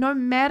 No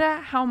matter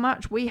how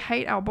much we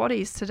hate our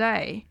bodies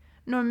today,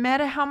 no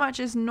matter how much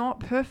is not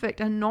perfect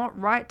and not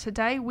right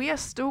today, we are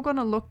still going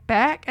to look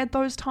back at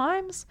those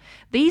times,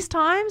 these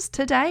times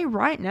today,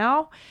 right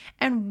now,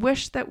 and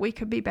wish that we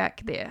could be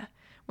back there.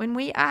 When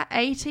we are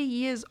 80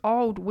 years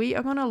old, we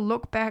are going to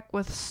look back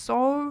with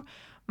so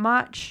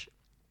much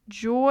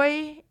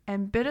joy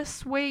and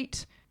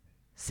bittersweet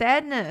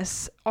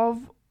sadness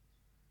of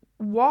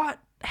what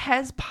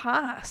has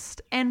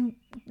passed and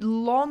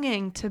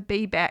longing to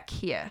be back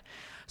here.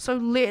 So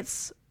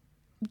let's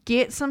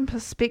get some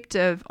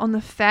perspective on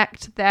the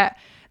fact that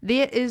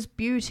there is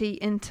beauty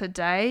in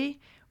today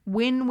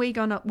when we're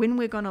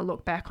gonna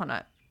look back on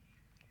it.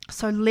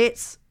 So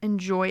let's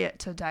enjoy it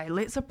today.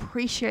 Let's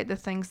appreciate the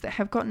things that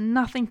have got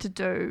nothing to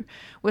do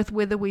with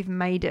whether we've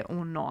made it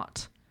or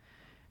not.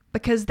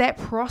 Because that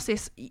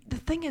process, the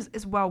thing is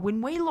as well,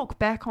 when we look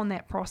back on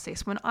that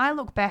process, when I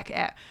look back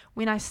at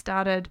when I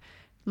started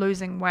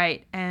losing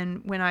weight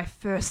and when I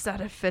first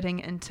started fitting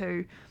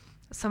into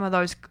some of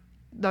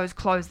those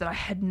clothes that I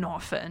had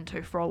not fit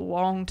into for a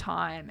long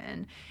time,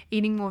 and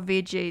eating more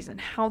veggies, and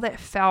how that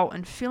felt,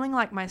 and feeling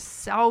like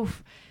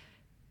myself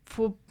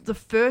for the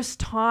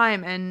first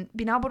time, and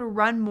being able to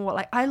run more.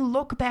 Like, I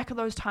look back at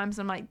those times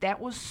and I'm like,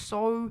 that was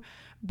so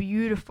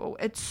beautiful.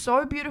 It's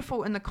so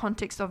beautiful in the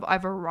context of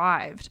I've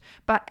arrived.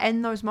 But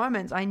in those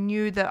moments, I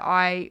knew that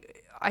I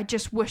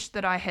just wished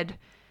that I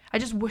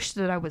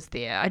was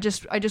there. I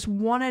just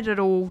wanted it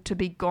all to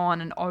be gone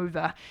and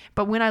over.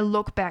 But when I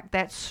look back,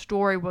 that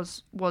story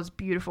was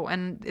beautiful.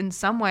 And in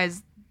some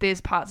ways,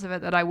 there's parts of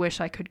it that I wish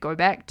I could go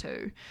back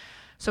to.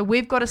 So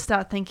we've got to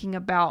start thinking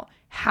about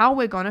how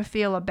we're going to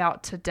feel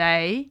about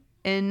today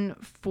in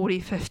 40,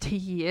 50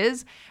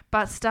 years,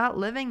 but start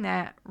living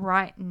that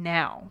right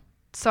now.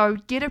 So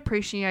get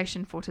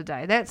appreciation for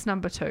today. That's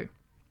number 2.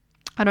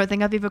 I don't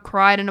think I've ever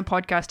cried in a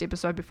podcast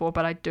episode before,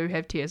 but I do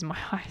have tears in my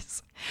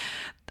eyes.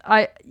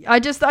 I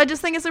just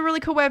think it's a really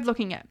cool way of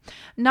looking at it.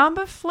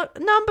 Number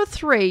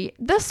 3,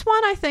 this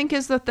one I think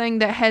is the thing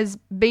that has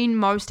been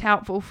most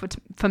helpful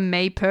for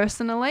me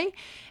personally,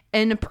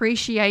 in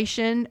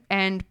appreciation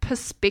and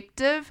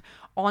perspective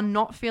on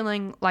not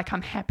feeling like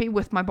I'm happy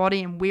with my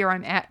body and where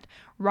I'm at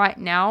right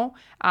now.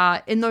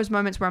 In those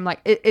moments where I'm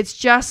like,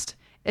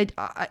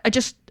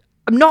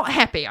 I'm not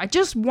happy. I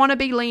just want to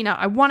be leaner.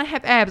 I want to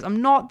have abs. I'm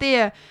not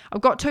there.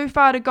 I've got too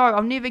far to go.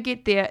 I'll never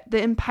get there.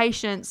 The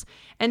impatience,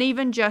 and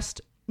even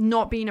just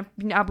not being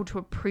able to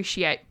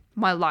appreciate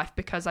my life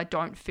because I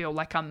don't feel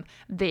like I'm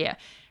there.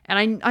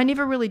 And I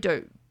never really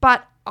do.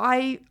 But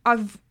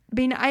I've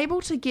been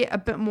able to get a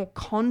bit more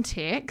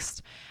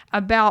context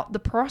about the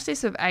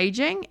process of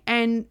aging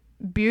and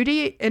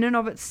beauty in and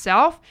of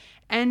itself,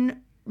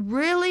 and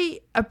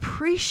really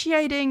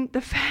appreciating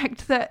the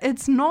fact that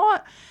it's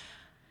not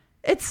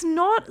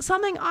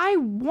something I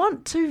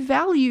want to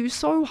value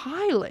so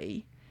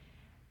highly.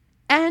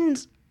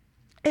 And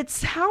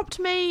it's helped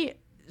me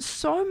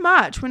so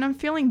much when I'm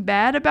feeling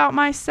bad about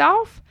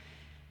myself,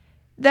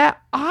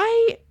 that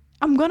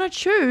I'm going to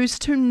choose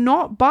to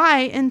not buy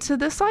into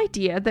this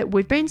idea that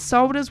we've been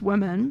sold as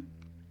women,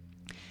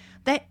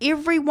 that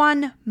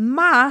everyone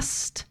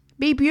must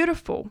be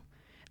beautiful,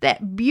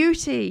 that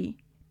beauty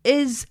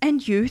is,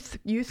 and youth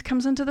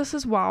comes into this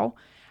as well,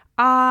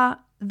 are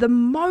the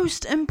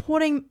most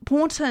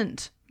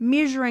important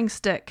measuring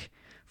stick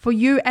for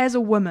you as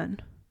a woman,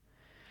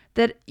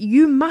 that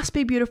you must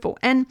be beautiful.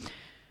 And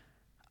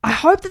I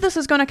hope that this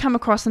is going to come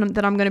across and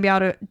that I'm going to be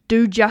able to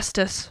do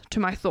justice to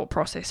my thought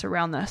process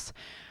around this.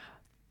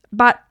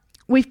 But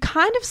we've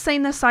kind of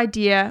seen this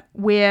idea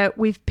where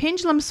we've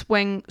pendulum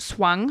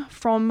swung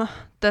from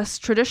this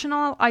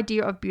traditional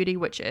idea of beauty,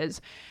 which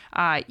is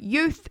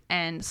youth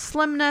and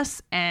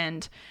slimness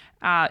and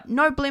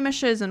no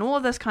blemishes and all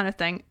of this kind of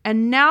thing.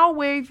 And now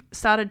we've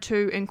started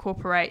to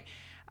incorporate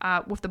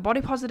with the body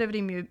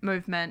positivity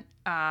movement,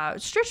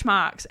 stretch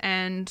marks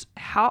and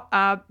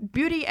how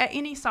beauty at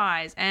any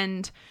size,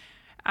 and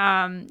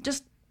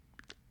just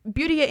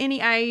beauty at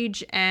any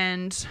age,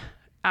 and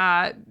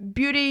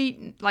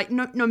beauty like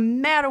no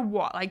matter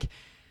what. Like,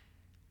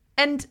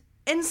 and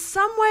in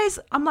some ways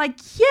I'm like,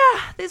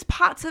 yeah, there's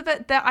parts of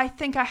it that I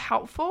think are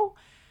helpful,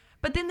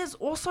 but then there's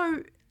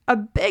also a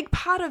big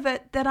part of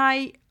it that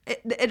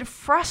it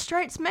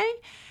frustrates me,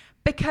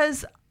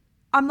 because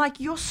I'm like,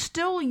 you're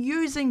still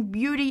using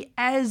beauty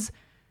as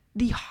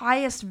the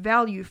highest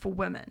value for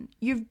women.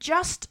 You've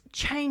just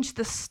changed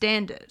the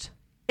standard.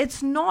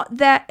 It's not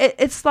that,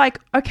 it's like,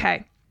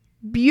 okay,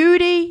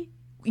 beauty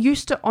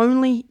used to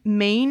only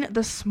mean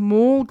the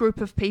small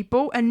group of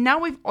people, and now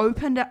we've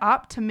opened it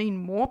up to mean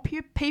more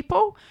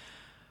people,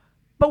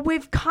 but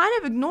we've kind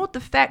of ignored the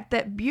fact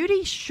that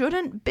beauty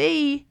shouldn't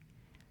be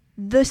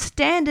the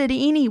standard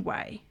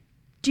anyway.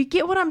 Do you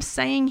get what I'm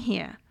saying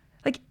here?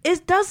 Like,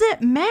 does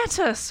it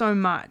matter so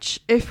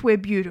much if we're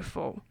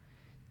beautiful?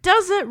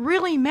 Does it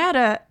really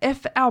matter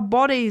if our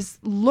bodies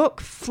look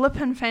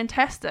flippin'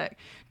 fantastic?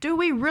 Do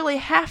we really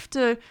have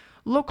to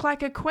look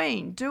like a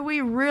queen? Do we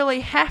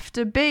really have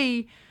to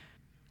be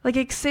like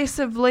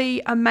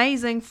excessively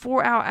amazing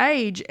for our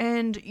age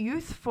and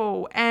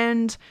youthful?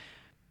 And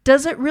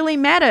does it really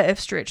matter if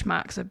stretch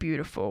marks are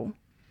beautiful?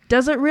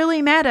 Does it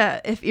really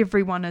matter if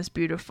everyone is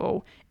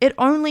beautiful? It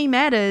only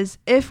matters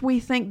if we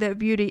think that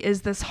beauty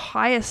is this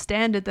higher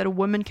standard that a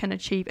woman can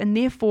achieve, and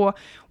therefore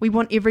we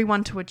want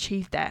everyone to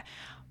achieve that.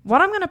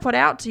 What I'm going to put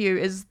out to you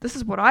is, this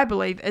is what I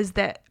believe, is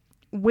that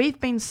we've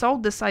been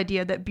sold this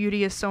idea that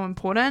beauty is so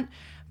important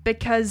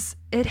because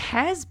it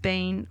has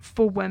been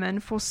for women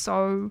for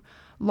so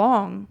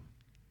long.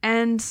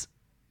 And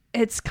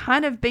it's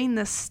kind of been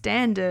the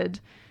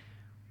standard,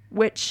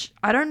 which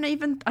I don't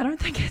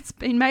think it's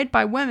been made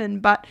by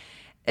women, but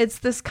it's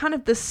this kind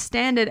of the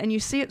standard, and you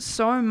see it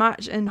so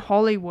much in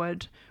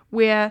Hollywood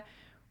where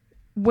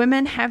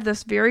women have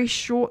this very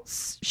short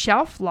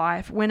shelf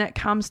life when it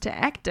comes to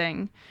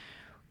acting,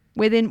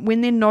 where then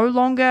when they're no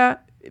longer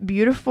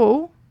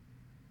beautiful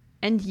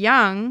and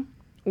young,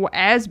 or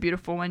as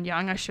beautiful and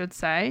young, I should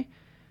say,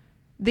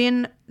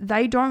 then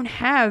they don't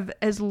have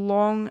as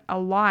long a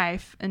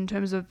life in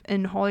terms of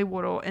in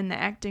Hollywood or in the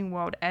acting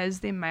world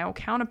as their male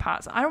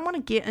counterparts. I don't want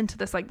to get into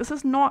this. Like, this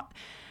is not,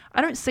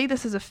 I don't see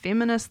this as a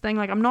feminist thing.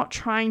 Like, I'm not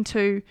trying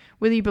to,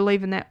 whether you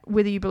believe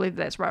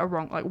that's right or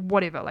wrong, like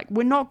whatever, like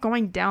we're not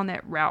going down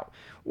that route.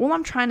 All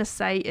I'm trying to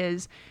say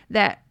is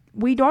that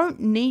we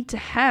don't need to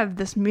have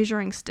this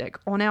measuring stick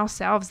on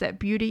ourselves that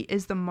beauty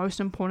is the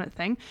most important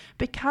thing,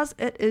 because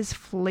it is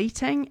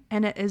fleeting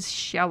and it is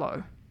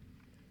shallow.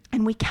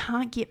 And we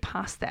can't get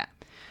past that.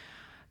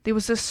 There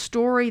was this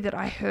story that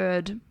I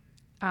heard.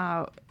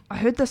 I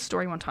heard this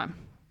story one time.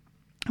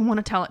 I want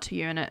to tell it to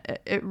you, and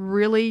it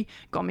really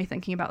got me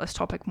thinking about this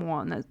topic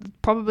more, and that's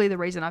probably the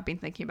reason I've been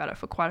thinking about it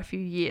for quite a few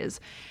years.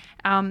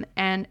 And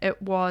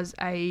it was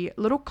a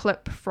little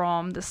clip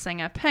from the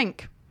singer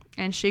Pink,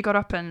 and she got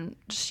up and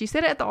she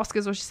said it at the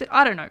Oscars, or she said,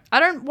 I don't know, I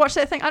don't watch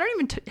that thing, I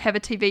don't even have a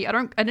TV,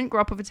 I didn't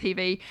grow up with a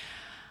TV,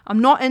 I'm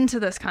not into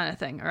this kind of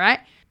thing, all right?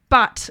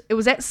 But it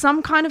was at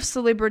some kind of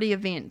celebrity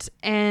event,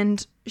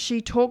 and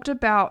she talked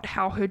about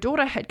how her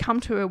daughter had come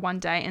to her one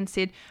day and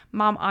said,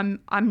 "Mum,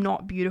 I'm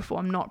not beautiful,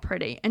 I'm not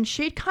pretty." And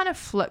she'd kind of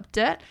flipped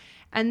it,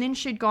 and then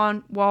she'd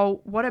gone,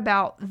 "Well, what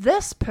about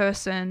this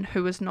person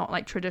who is not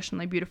like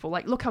traditionally beautiful?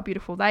 Like, look how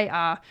beautiful they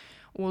are,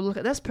 or look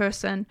at this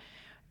person,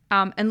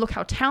 and look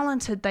how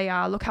talented they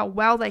are. Look how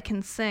well they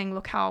can sing.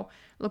 Look how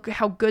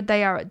good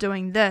they are at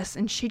doing this."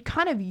 And she'd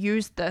kind of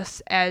used this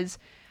as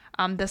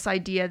this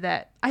idea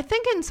that I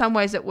think in some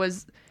ways it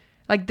was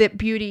like that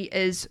beauty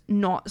is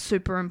not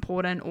super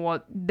important,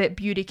 or that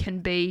beauty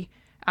can be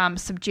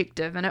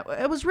subjective. And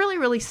it was really,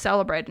 really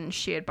celebrated and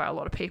shared by a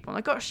lot of people. And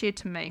it got shared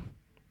to me.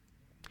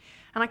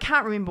 And I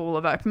can't remember all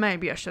of it.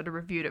 Maybe I should have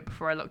reviewed it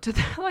before I looked at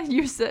that. I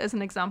used it as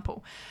an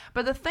example.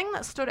 But the thing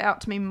that stood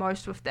out to me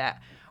most with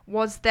that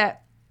was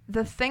that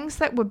the things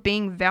that were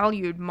being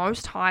valued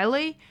most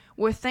highly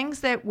were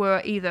things that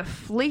were either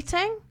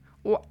fleeting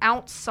or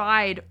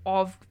outside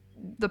of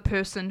the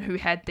person who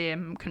had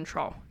them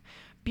control.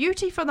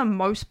 Beauty, for the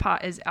most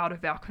part, is out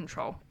of our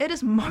control. It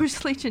is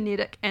mostly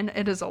genetic, and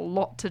it is a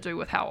lot to do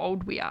with how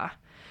old we are.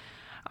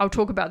 I'll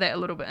talk about that a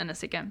little bit in a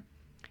second.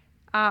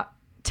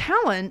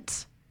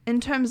 Talent, in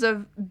terms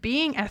of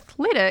being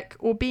athletic,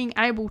 or being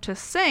able to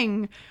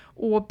sing,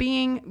 or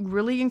being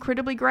really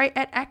incredibly great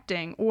at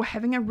acting, or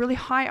having a really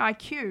high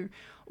IQ,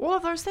 all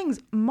of those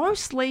things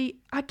mostly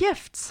are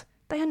gifts.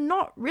 They are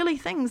not really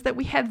things that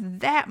we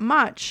have that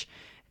much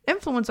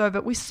influence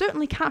over. We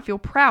certainly can't feel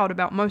proud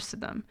about most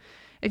of them.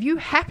 If you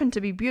happen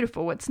to be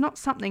beautiful, it's not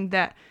something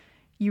that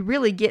you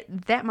really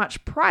get that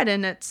much pride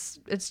in. It's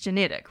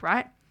genetic,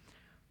 right?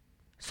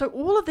 So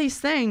all of these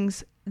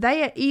things,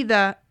 they are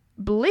either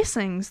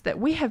blessings that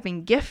we have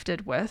been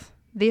gifted with,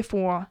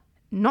 therefore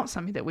not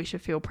something that we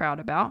should feel proud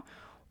about,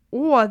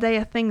 or they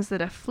are things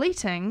that are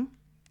fleeting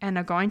and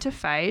are going to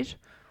fade,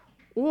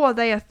 or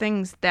they are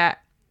things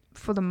that,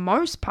 for the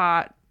most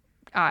part,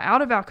 are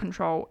out of our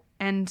control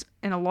and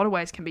in a lot of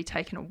ways can be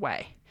taken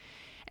away.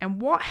 And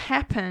what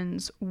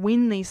happens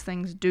when these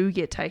things do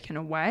get taken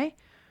away?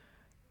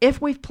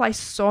 If we've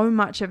placed so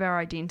much of our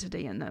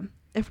identity in them,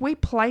 if we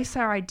place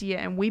our idea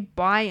and we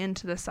buy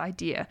into this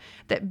idea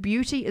that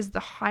beauty is the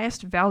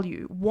highest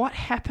value, what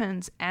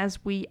happens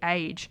as we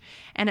age?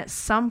 And at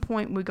some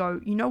point we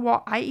go, you know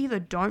what? I either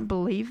don't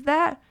believe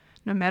that,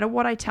 no matter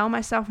what I tell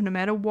myself, no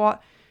matter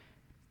what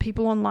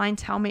people online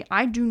tell me,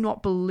 I do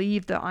not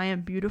believe that I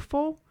am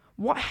beautiful.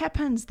 What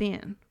happens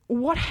then?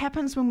 What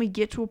happens when we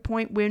get to a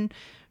point when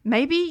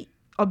maybe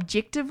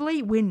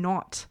objectively we're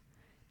not?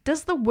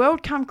 Does the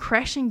world come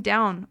crashing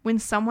down when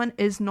someone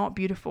is not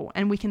beautiful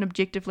and we can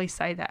objectively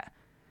say that?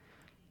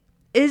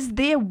 Is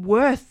their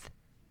worth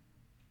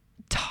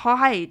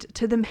tied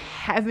to them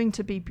having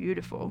to be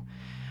beautiful?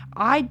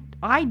 I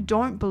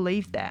don't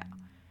believe that.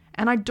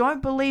 And I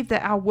don't believe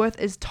that our worth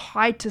is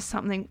tied to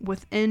something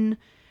within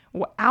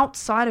or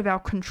outside of our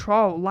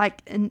control,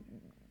 like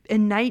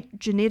innate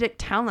genetic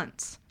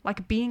talents,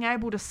 like being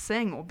able to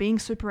sing or being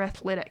super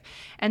athletic.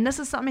 And this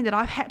is something that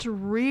I've had to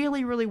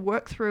really, really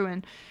work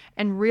through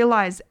and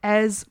realize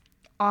as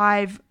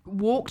I've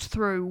walked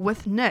through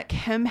with Nick,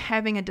 him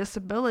having a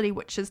disability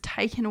which has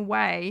taken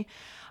away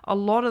a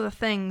lot of the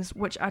things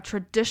which are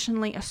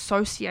traditionally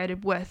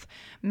associated with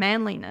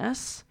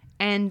manliness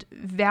and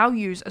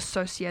values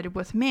associated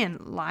with men,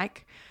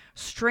 like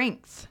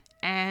strength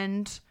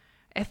and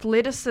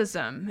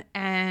athleticism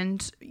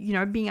and, you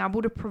know, being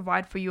able to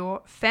provide for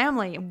your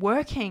family and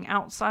working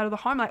outside of the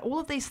home, like all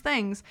of these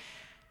things.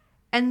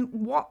 And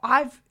what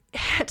I've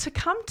had to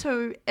come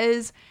to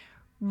is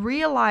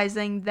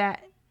realizing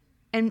that,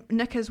 and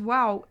Nick as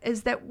well,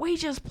 is that we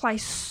just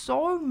place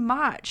so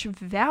much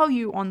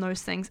value on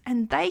those things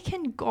and they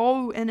can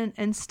go in an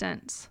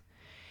instant.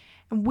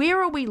 And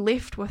where are we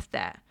left with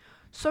that?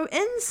 So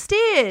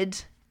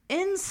instead,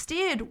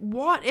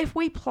 what if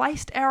we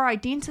placed our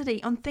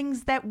identity on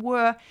things that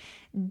were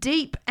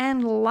deep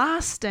and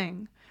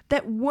lasting,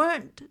 that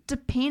weren't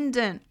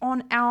dependent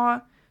on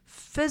our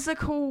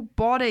physical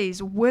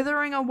bodies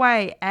withering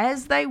away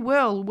as they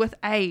will with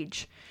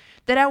age.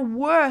 That our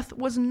worth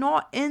was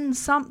not in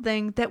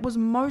something that was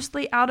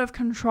mostly out of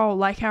control,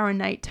 like our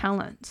innate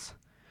talents.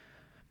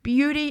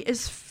 Beauty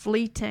is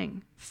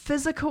fleeting.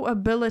 Physical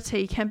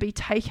ability can be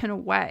taken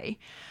away.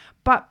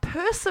 But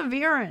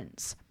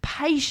perseverance,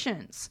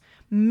 patience,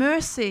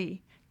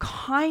 mercy,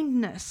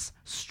 kindness,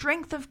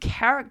 strength of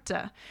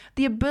character,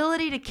 the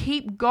ability to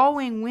keep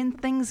going when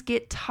things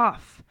get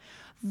tough,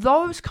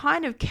 those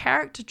kind of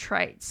character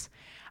traits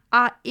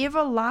are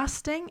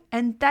everlasting,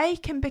 and they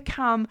can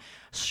become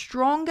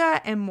stronger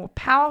and more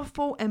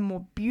powerful and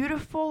more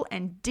beautiful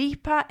and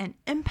deeper and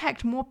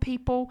impact more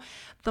people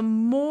the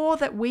more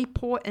that we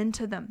pour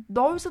into them.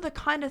 Those are the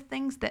kind of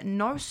things that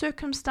no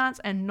circumstance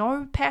and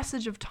no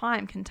passage of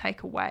time can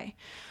take away.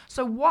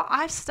 So what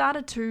I've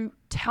started to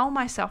tell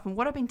myself, and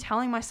what I've been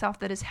telling myself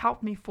that has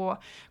helped me for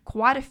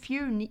quite a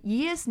few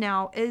years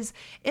now, is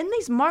in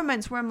these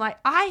moments where I'm like,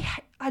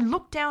 I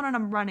look down and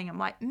I'm running. I'm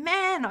like,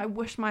 man, I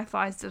wish my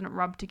thighs didn't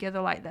rub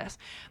together like this.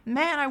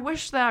 Man, I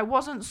wish that I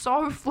wasn't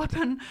so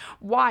flippin'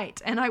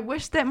 white. And I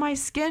wish that my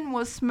skin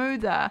was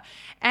smoother.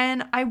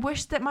 And I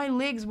wish that my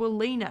legs were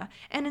leaner.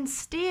 And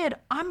instead,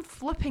 I'm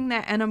flipping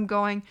that and I'm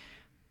going,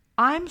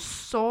 I'm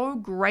so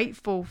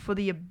grateful for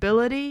the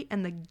ability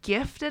and the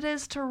gift it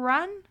is to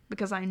run,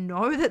 because I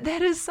know that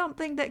that is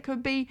something that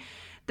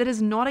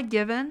is not a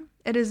given.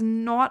 It is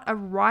not a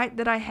right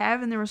that I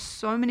have, and there are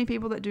so many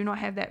people that do not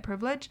have that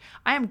privilege.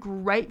 I am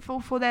grateful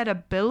for that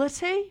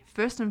ability,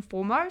 first and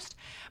foremost,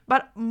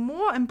 but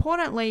more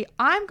importantly,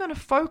 I'm going to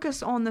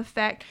focus on the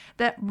fact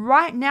that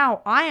right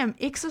now I am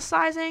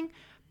exercising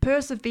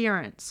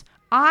perseverance.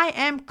 I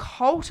am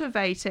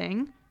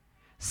cultivating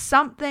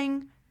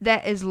something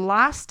that is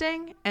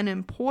lasting and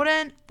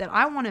important, that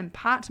I want to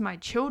impart to my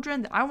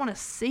children, that I want to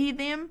see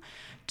them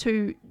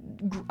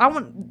I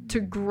want to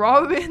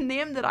grow in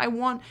them, that I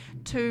want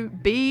to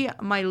be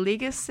my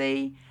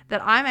legacy,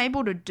 that I'm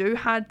able to do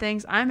hard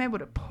things, I'm able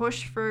to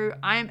push through,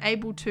 I am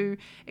able to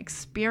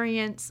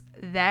experience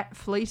that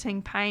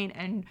fleeting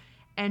pain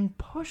and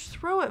push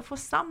through it for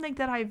something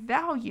that I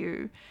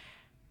value,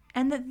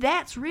 and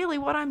that's really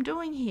what I'm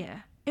doing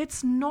here.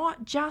 It's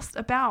not just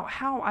about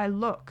how I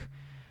look.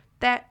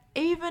 That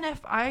even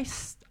if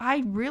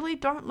I really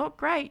don't look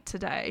great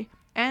today,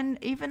 and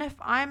even if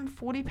I'm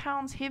 40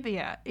 pounds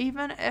heavier,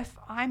 even if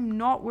I'm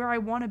not where I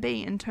want to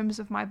be in terms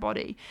of my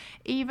body,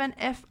 even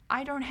if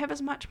I don't have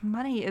as much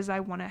money as I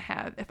want to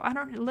have, if I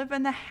don't live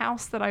in the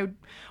house that I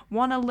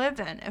want to live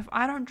in, if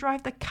I don't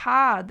drive the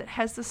car that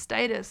has the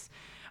status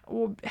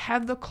or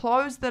have the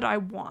clothes that I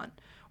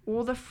want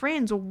or the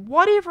friends or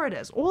whatever it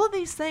is, all of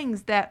these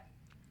things that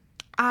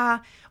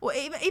or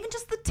even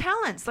just the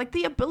talents, like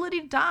the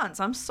ability to dance.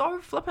 I'm so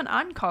flippin'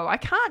 unco. I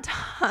can't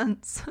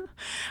dance.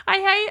 I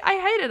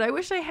hate it. I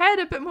wish I had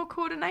a bit more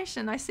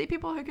coordination. I see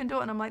people who can do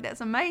it and I'm like,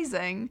 that's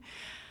amazing.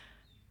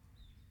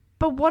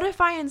 But what if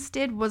I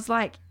instead was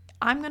like,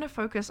 I'm going to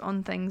focus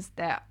on things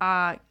that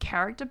are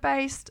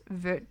character-based,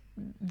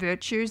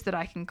 virtues that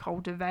I can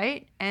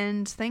cultivate,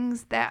 and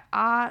things that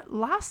are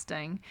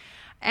lasting.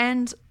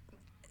 And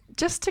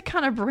just to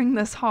kind of bring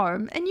this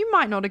home, and you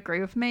might not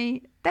agree with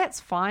me, that's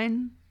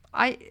fine.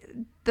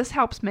 This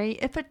helps me.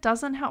 If it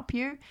doesn't help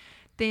you,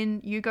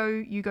 then you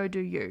go do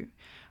you.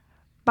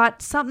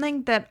 But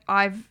something that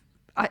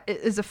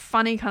is a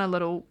funny kind of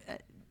little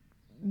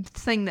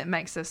thing that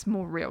makes this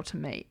more real to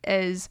me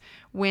is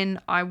when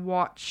I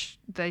watch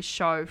the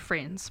show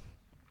Friends,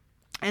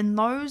 and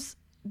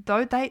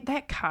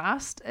that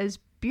cast is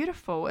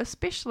beautiful,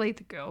 especially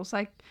the girls.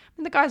 Like, I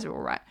mean, the guys are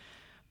all right,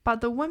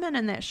 but the women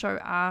in that show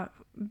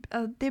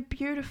they're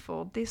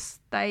beautiful.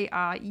 They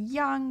are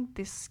young.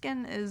 Their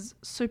skin is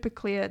super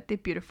clear. They're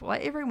beautiful.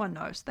 Like, everyone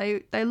knows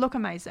they look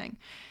amazing.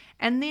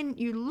 And then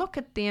you look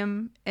at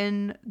them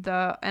and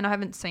I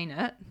haven't seen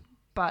it,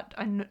 but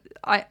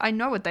I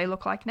know what they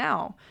look like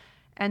now,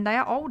 and they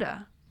are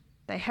older.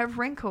 They have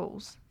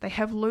wrinkles. They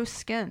have loose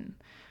skin,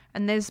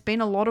 and there's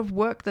been a lot of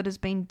work that has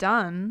been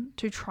done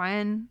to try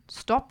and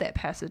stop that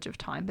passage of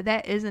time. But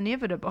that is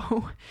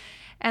inevitable.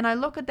 And I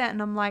look at that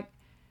and I'm like,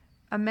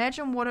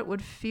 imagine what it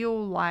would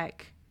feel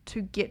like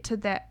to get to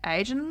that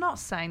age. And I'm not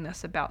saying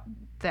this about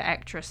the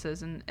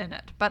actresses in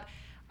it, but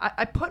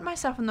I put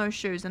myself in those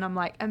shoes and I'm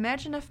like,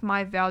 imagine if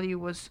my value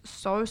was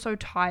so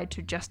tied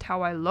to just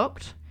how I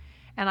looked,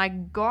 and I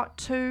got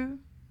to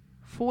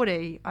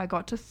 40, I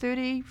got to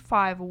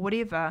 35 or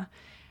whatever,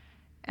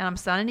 and I'm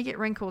starting to get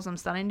wrinkles, I'm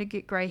starting to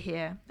get grey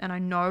hair, and I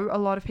know a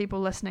lot of people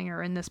listening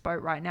are in this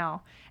boat right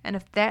now. And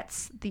if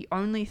that's the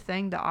only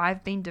thing that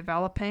I've been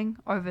developing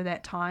over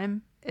that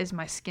time is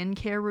my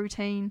skincare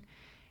routine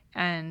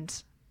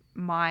and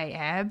my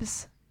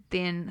abs,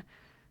 then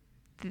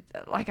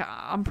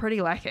I'm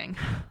pretty lacking,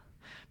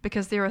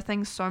 because there are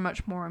things so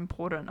much more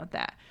important of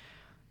that.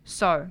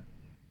 So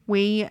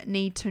we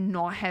need to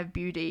not have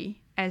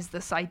beauty as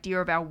this idea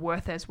of our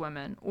worth as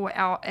women, or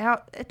our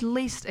at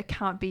least it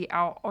can't be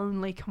our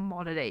only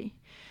commodity.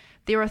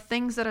 There are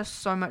things that are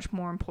so much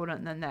more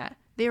important than that.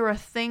 There are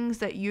things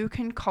that you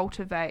can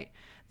cultivate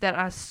that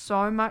are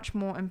so much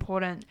more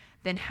important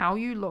than how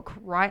you look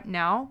right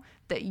now,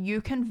 that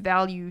you can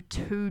value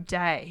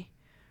today,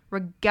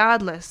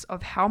 regardless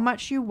of how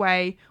much you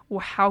weigh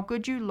or how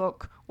good you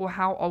look or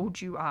how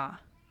old you are.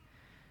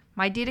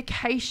 My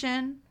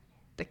dedication,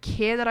 the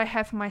care that I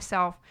have for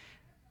myself,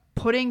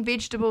 putting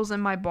vegetables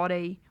in my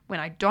body when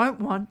I don't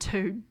want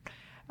to,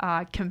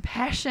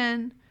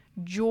 compassion,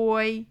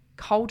 joy,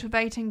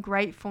 cultivating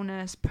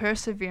gratefulness,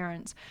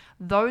 perseverance,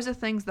 those are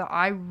things that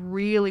I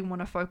really want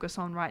to focus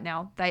on right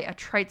now. They are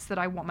traits that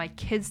I want my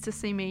kids to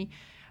see me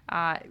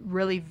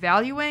really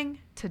valuing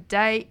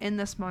today in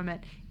this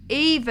moment,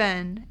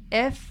 even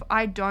if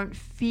I don't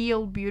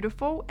feel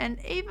beautiful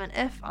and even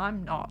if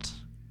I'm not.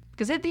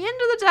 Because at the end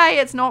of the day,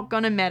 it's not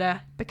going to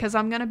matter, because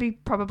I'm going to be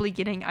probably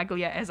getting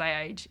uglier as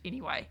I age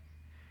anyway.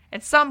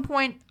 At some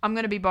point, I'm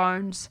going to be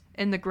bones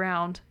in the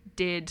ground,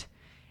 dead,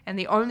 and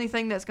the only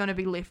thing that's going to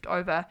be left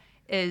over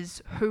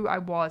is who I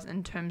was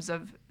in terms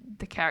of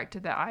the character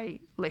that I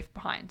left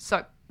behind.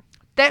 So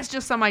that's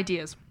just some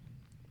ideas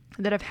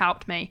that have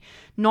helped me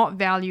not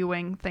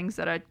valuing things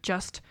that are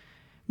just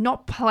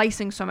not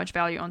placing so much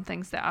value on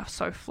things that are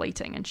so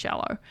fleeting and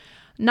shallow.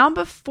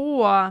 Number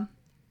 4,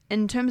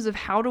 in terms of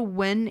how to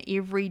win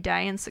every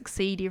day and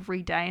succeed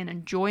every day and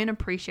enjoy and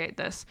appreciate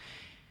this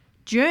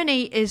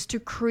journey, is to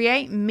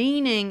create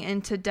meaning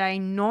in today,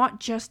 not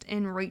just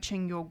in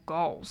reaching your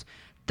goals.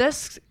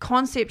 This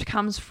concept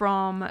comes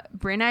from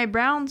Brené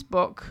Brown's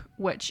book,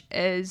 which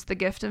is The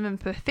Gift of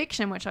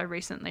Imperfection, which I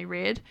recently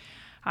read.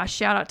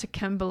 Shout out to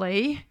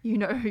Kimberly, you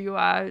know who you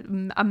are,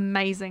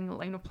 amazing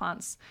Lena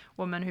Plants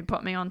woman who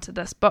put me onto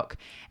this book.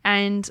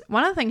 And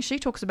one of the things she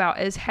talks about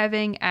is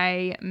having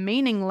a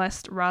meaning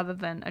list rather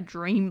than a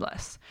dream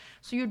list.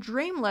 So your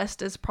dream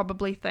list is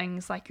probably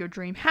things like your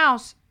dream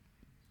house,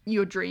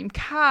 your dream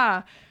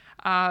car,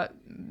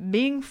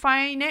 being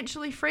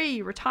financially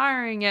free,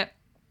 retiring at,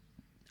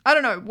 I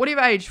don't know,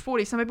 whatever age,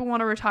 40. Some people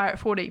want to retire at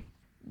 40.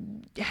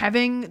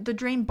 Having the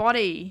dream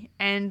body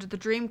and the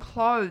dream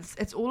clothes.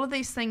 It's all of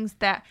these things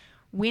that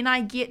when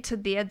I get to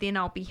there, then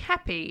I'll be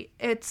happy.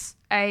 It's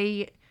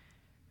a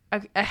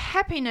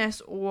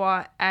happiness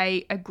or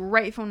a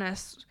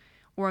gratefulness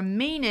or a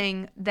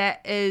meaning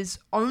that is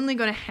only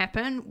going to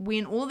happen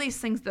when all these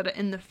things that are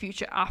in the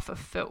future are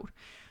fulfilled.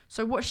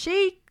 So what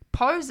she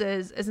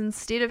poses is,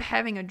 instead of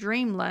having a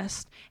dream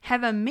list,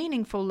 have a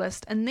meaningful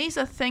list. And these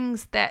are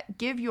things that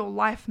give your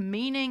life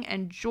meaning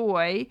and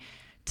joy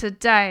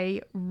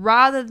today,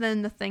 rather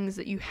than the things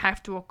that you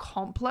have to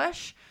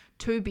accomplish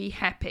to be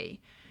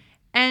happy.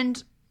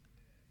 And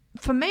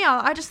for me,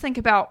 I just think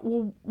about,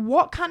 well,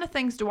 what kind of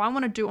things do I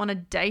want to do on a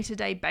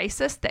day-to-day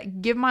basis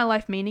that give my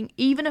life meaning,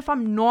 even if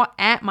I'm not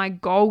at my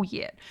goal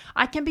yet?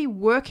 I can be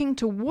working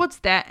towards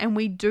that, and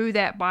we do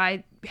that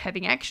by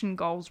having action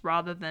goals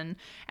rather than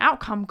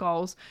outcome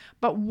goals.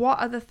 But what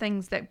are the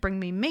things that bring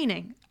me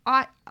meaning?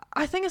 I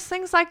think it's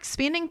things like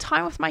spending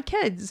time with my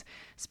kids,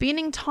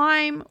 spending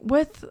time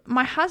with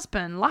my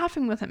husband,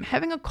 laughing with him,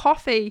 having a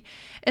coffee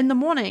in the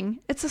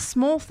morning. It's a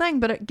small thing,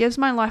 but it gives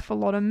my life a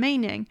lot of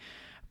meaning.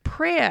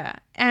 Prayer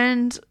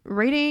and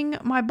reading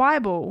my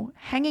Bible,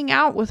 hanging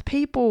out with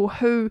people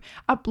who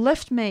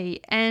uplift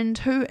me and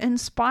who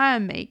inspire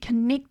me,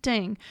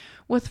 connecting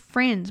with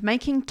friends,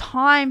 making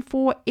time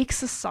for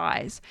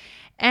exercise,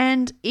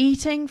 and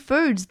eating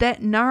foods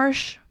that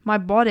nourish my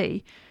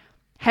body.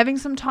 Having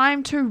some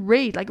time to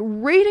read, like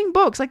reading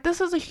books, like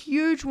this is a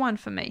huge one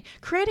for me.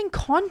 Creating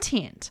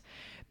content,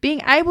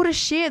 being able to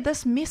share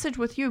this message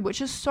with you,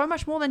 which is so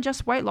much more than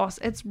just weight loss.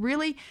 It's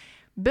really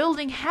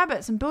building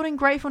habits and building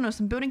gratefulness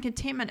and building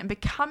contentment and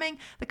becoming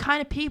the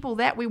kind of people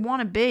that we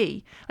want to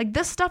be. Like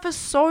this stuff is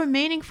so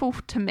meaningful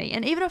to me.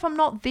 And even if I'm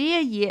not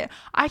there yet,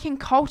 I can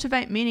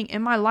cultivate meaning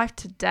in my life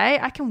today.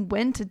 I can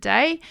win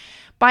today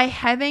by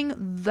having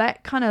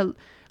that kind of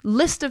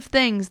list of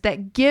things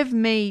that give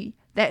me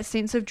that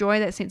sense of joy,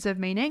 that sense of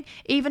meaning,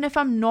 even if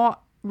I'm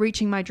not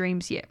reaching my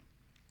dreams yet.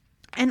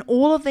 And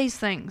all of these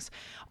things,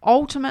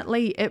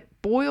 ultimately, it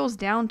boils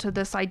down to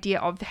this idea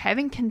of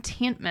having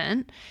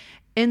contentment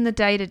in the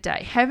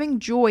day-to-day, having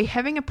joy,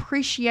 having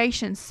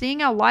appreciation,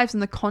 seeing our lives in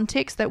the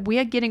context that we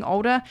are getting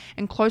older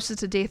and closer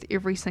to death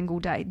every single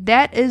day.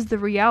 That is the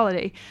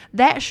reality.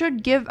 That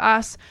should give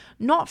us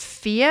not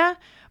fear,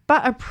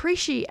 but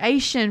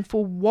appreciation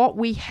for what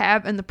we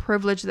have and the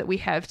privilege that we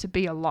have to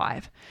be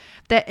alive.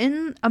 That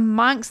in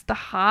amongst the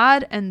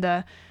hard and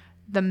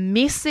the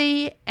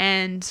messy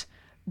and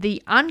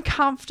the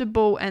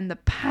uncomfortable and the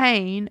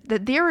pain,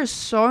 that there is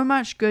so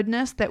much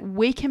goodness that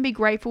we can be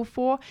grateful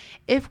for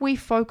if we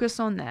focus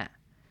on that.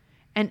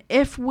 And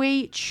if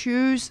we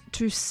choose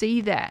to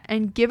see that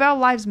and give our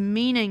lives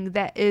meaning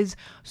that is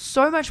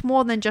so much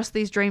more than just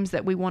these dreams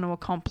that we want to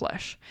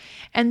accomplish.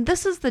 And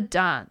this is the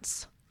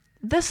dance.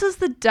 This is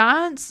the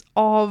dance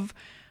of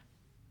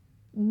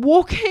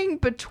walking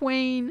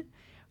between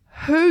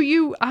who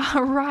you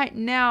are right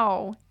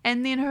now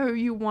and then who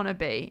you want to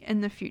be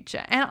in the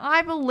future. And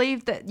I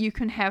believe that you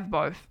can have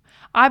both.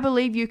 I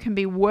believe you can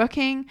be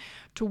working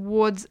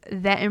towards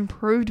that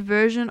improved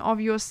version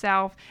of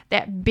yourself,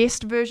 that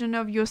best version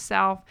of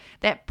yourself,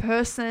 that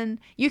person.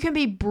 You can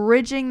be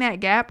bridging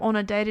that gap on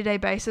a day-to-day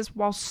basis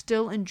while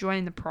still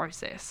enjoying the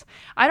process.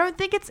 I don't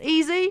think it's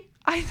easy.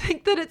 I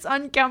think that it's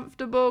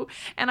uncomfortable,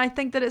 and I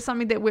think that it's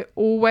something that we're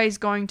always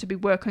going to be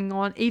working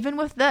on. Even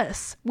with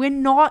this, we're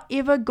not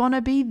ever going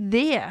to be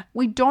there.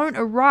 We don't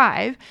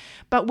arrive,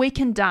 but we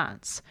can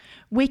dance.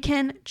 We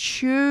can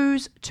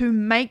choose to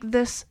make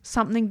this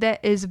something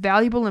that is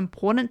valuable,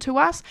 important to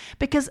us,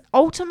 because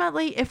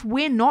ultimately, if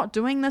we're not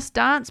doing this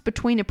dance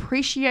between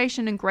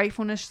appreciation and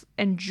gratefulness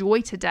and joy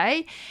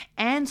today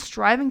and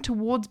striving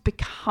towards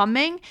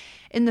becoming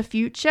in the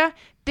future,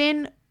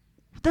 then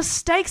the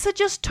stakes are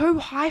just too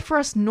high for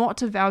us not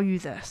to value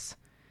this.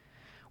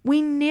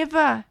 We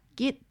never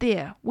get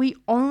there. We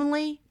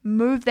only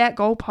move that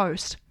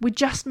goalpost. We're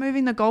just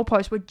moving the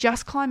goalpost. We're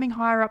just climbing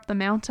higher up the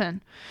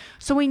mountain.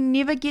 So we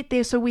never get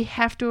there, so we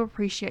have to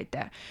appreciate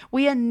that.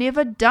 We are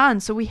never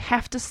done, so we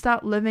have to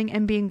start living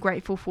and being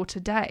grateful for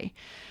today.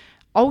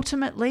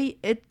 Ultimately,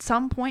 at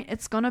some point,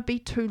 it's going to be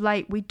too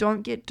late. We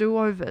don't get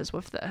do-overs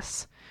with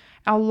this.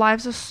 Our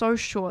lives are so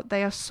short,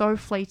 they are so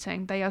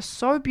fleeting, they are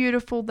so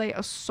beautiful, they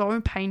are so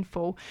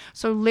painful.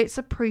 So let's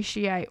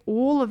appreciate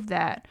all of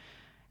that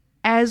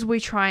as we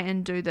try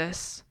and do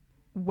this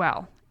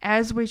well,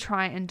 as we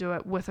try and do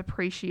it with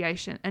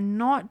appreciation and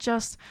not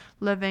just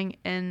living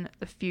in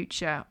the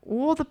future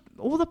or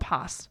the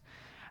past.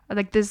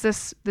 Like there's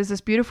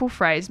this beautiful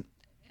phrase,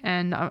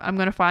 and I'm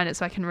going to find it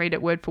so I can read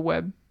it word for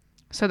word.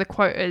 So the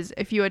quote is,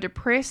 if you are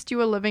depressed,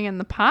 you are living in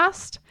the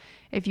past.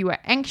 If you are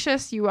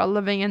anxious, you are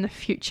living in the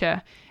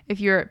future. If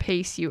you're at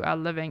peace, you are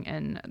living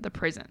in the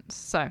present.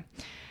 So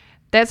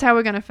that's how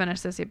we're going to finish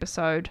this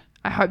episode.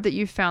 I hope that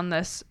you found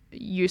this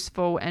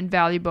useful and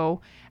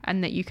valuable,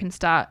 and that you can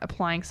start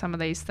applying some of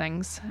these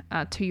things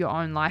to your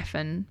own life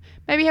and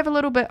maybe have a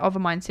little bit of a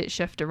mindset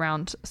shift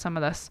around some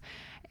of this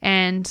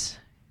and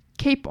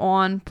keep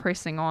on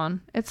pressing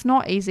on. It's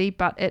not easy,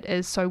 but it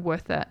is so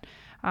worth it.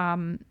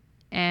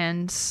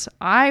 And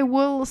I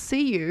will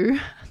see you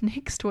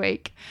next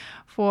week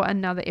for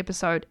another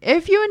episode.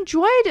 If you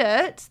enjoyed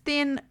it,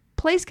 then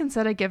please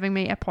consider giving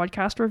me a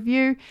podcast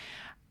review.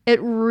 It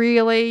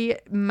really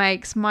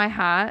makes my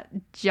heart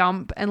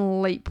jump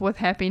and leap with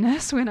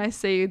happiness when I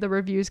see the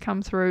reviews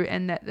come through,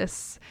 and that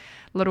this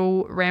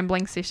little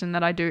rambling session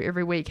that I do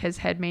every week has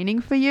had meaning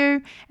for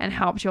you and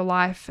helped your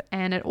life.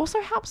 And it also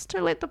helps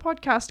to let the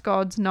podcast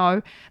gods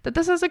know that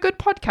this is a good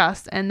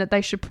podcast and that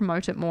they should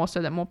promote it more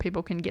so that more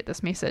people can get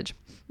this message.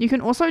 You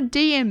can also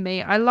DM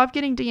me. I love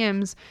getting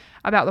DMs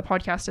about the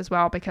podcast as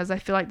well, because I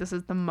feel like this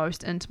is the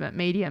most intimate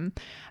medium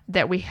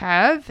that we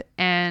have,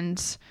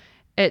 and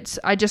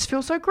I just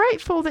feel so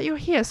grateful that you're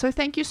here. So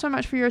thank you so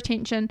much for your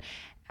attention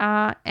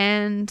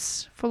and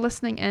for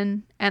listening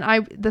in.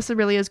 And this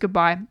really is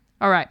goodbye.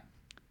 All right.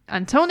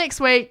 Until next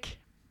week.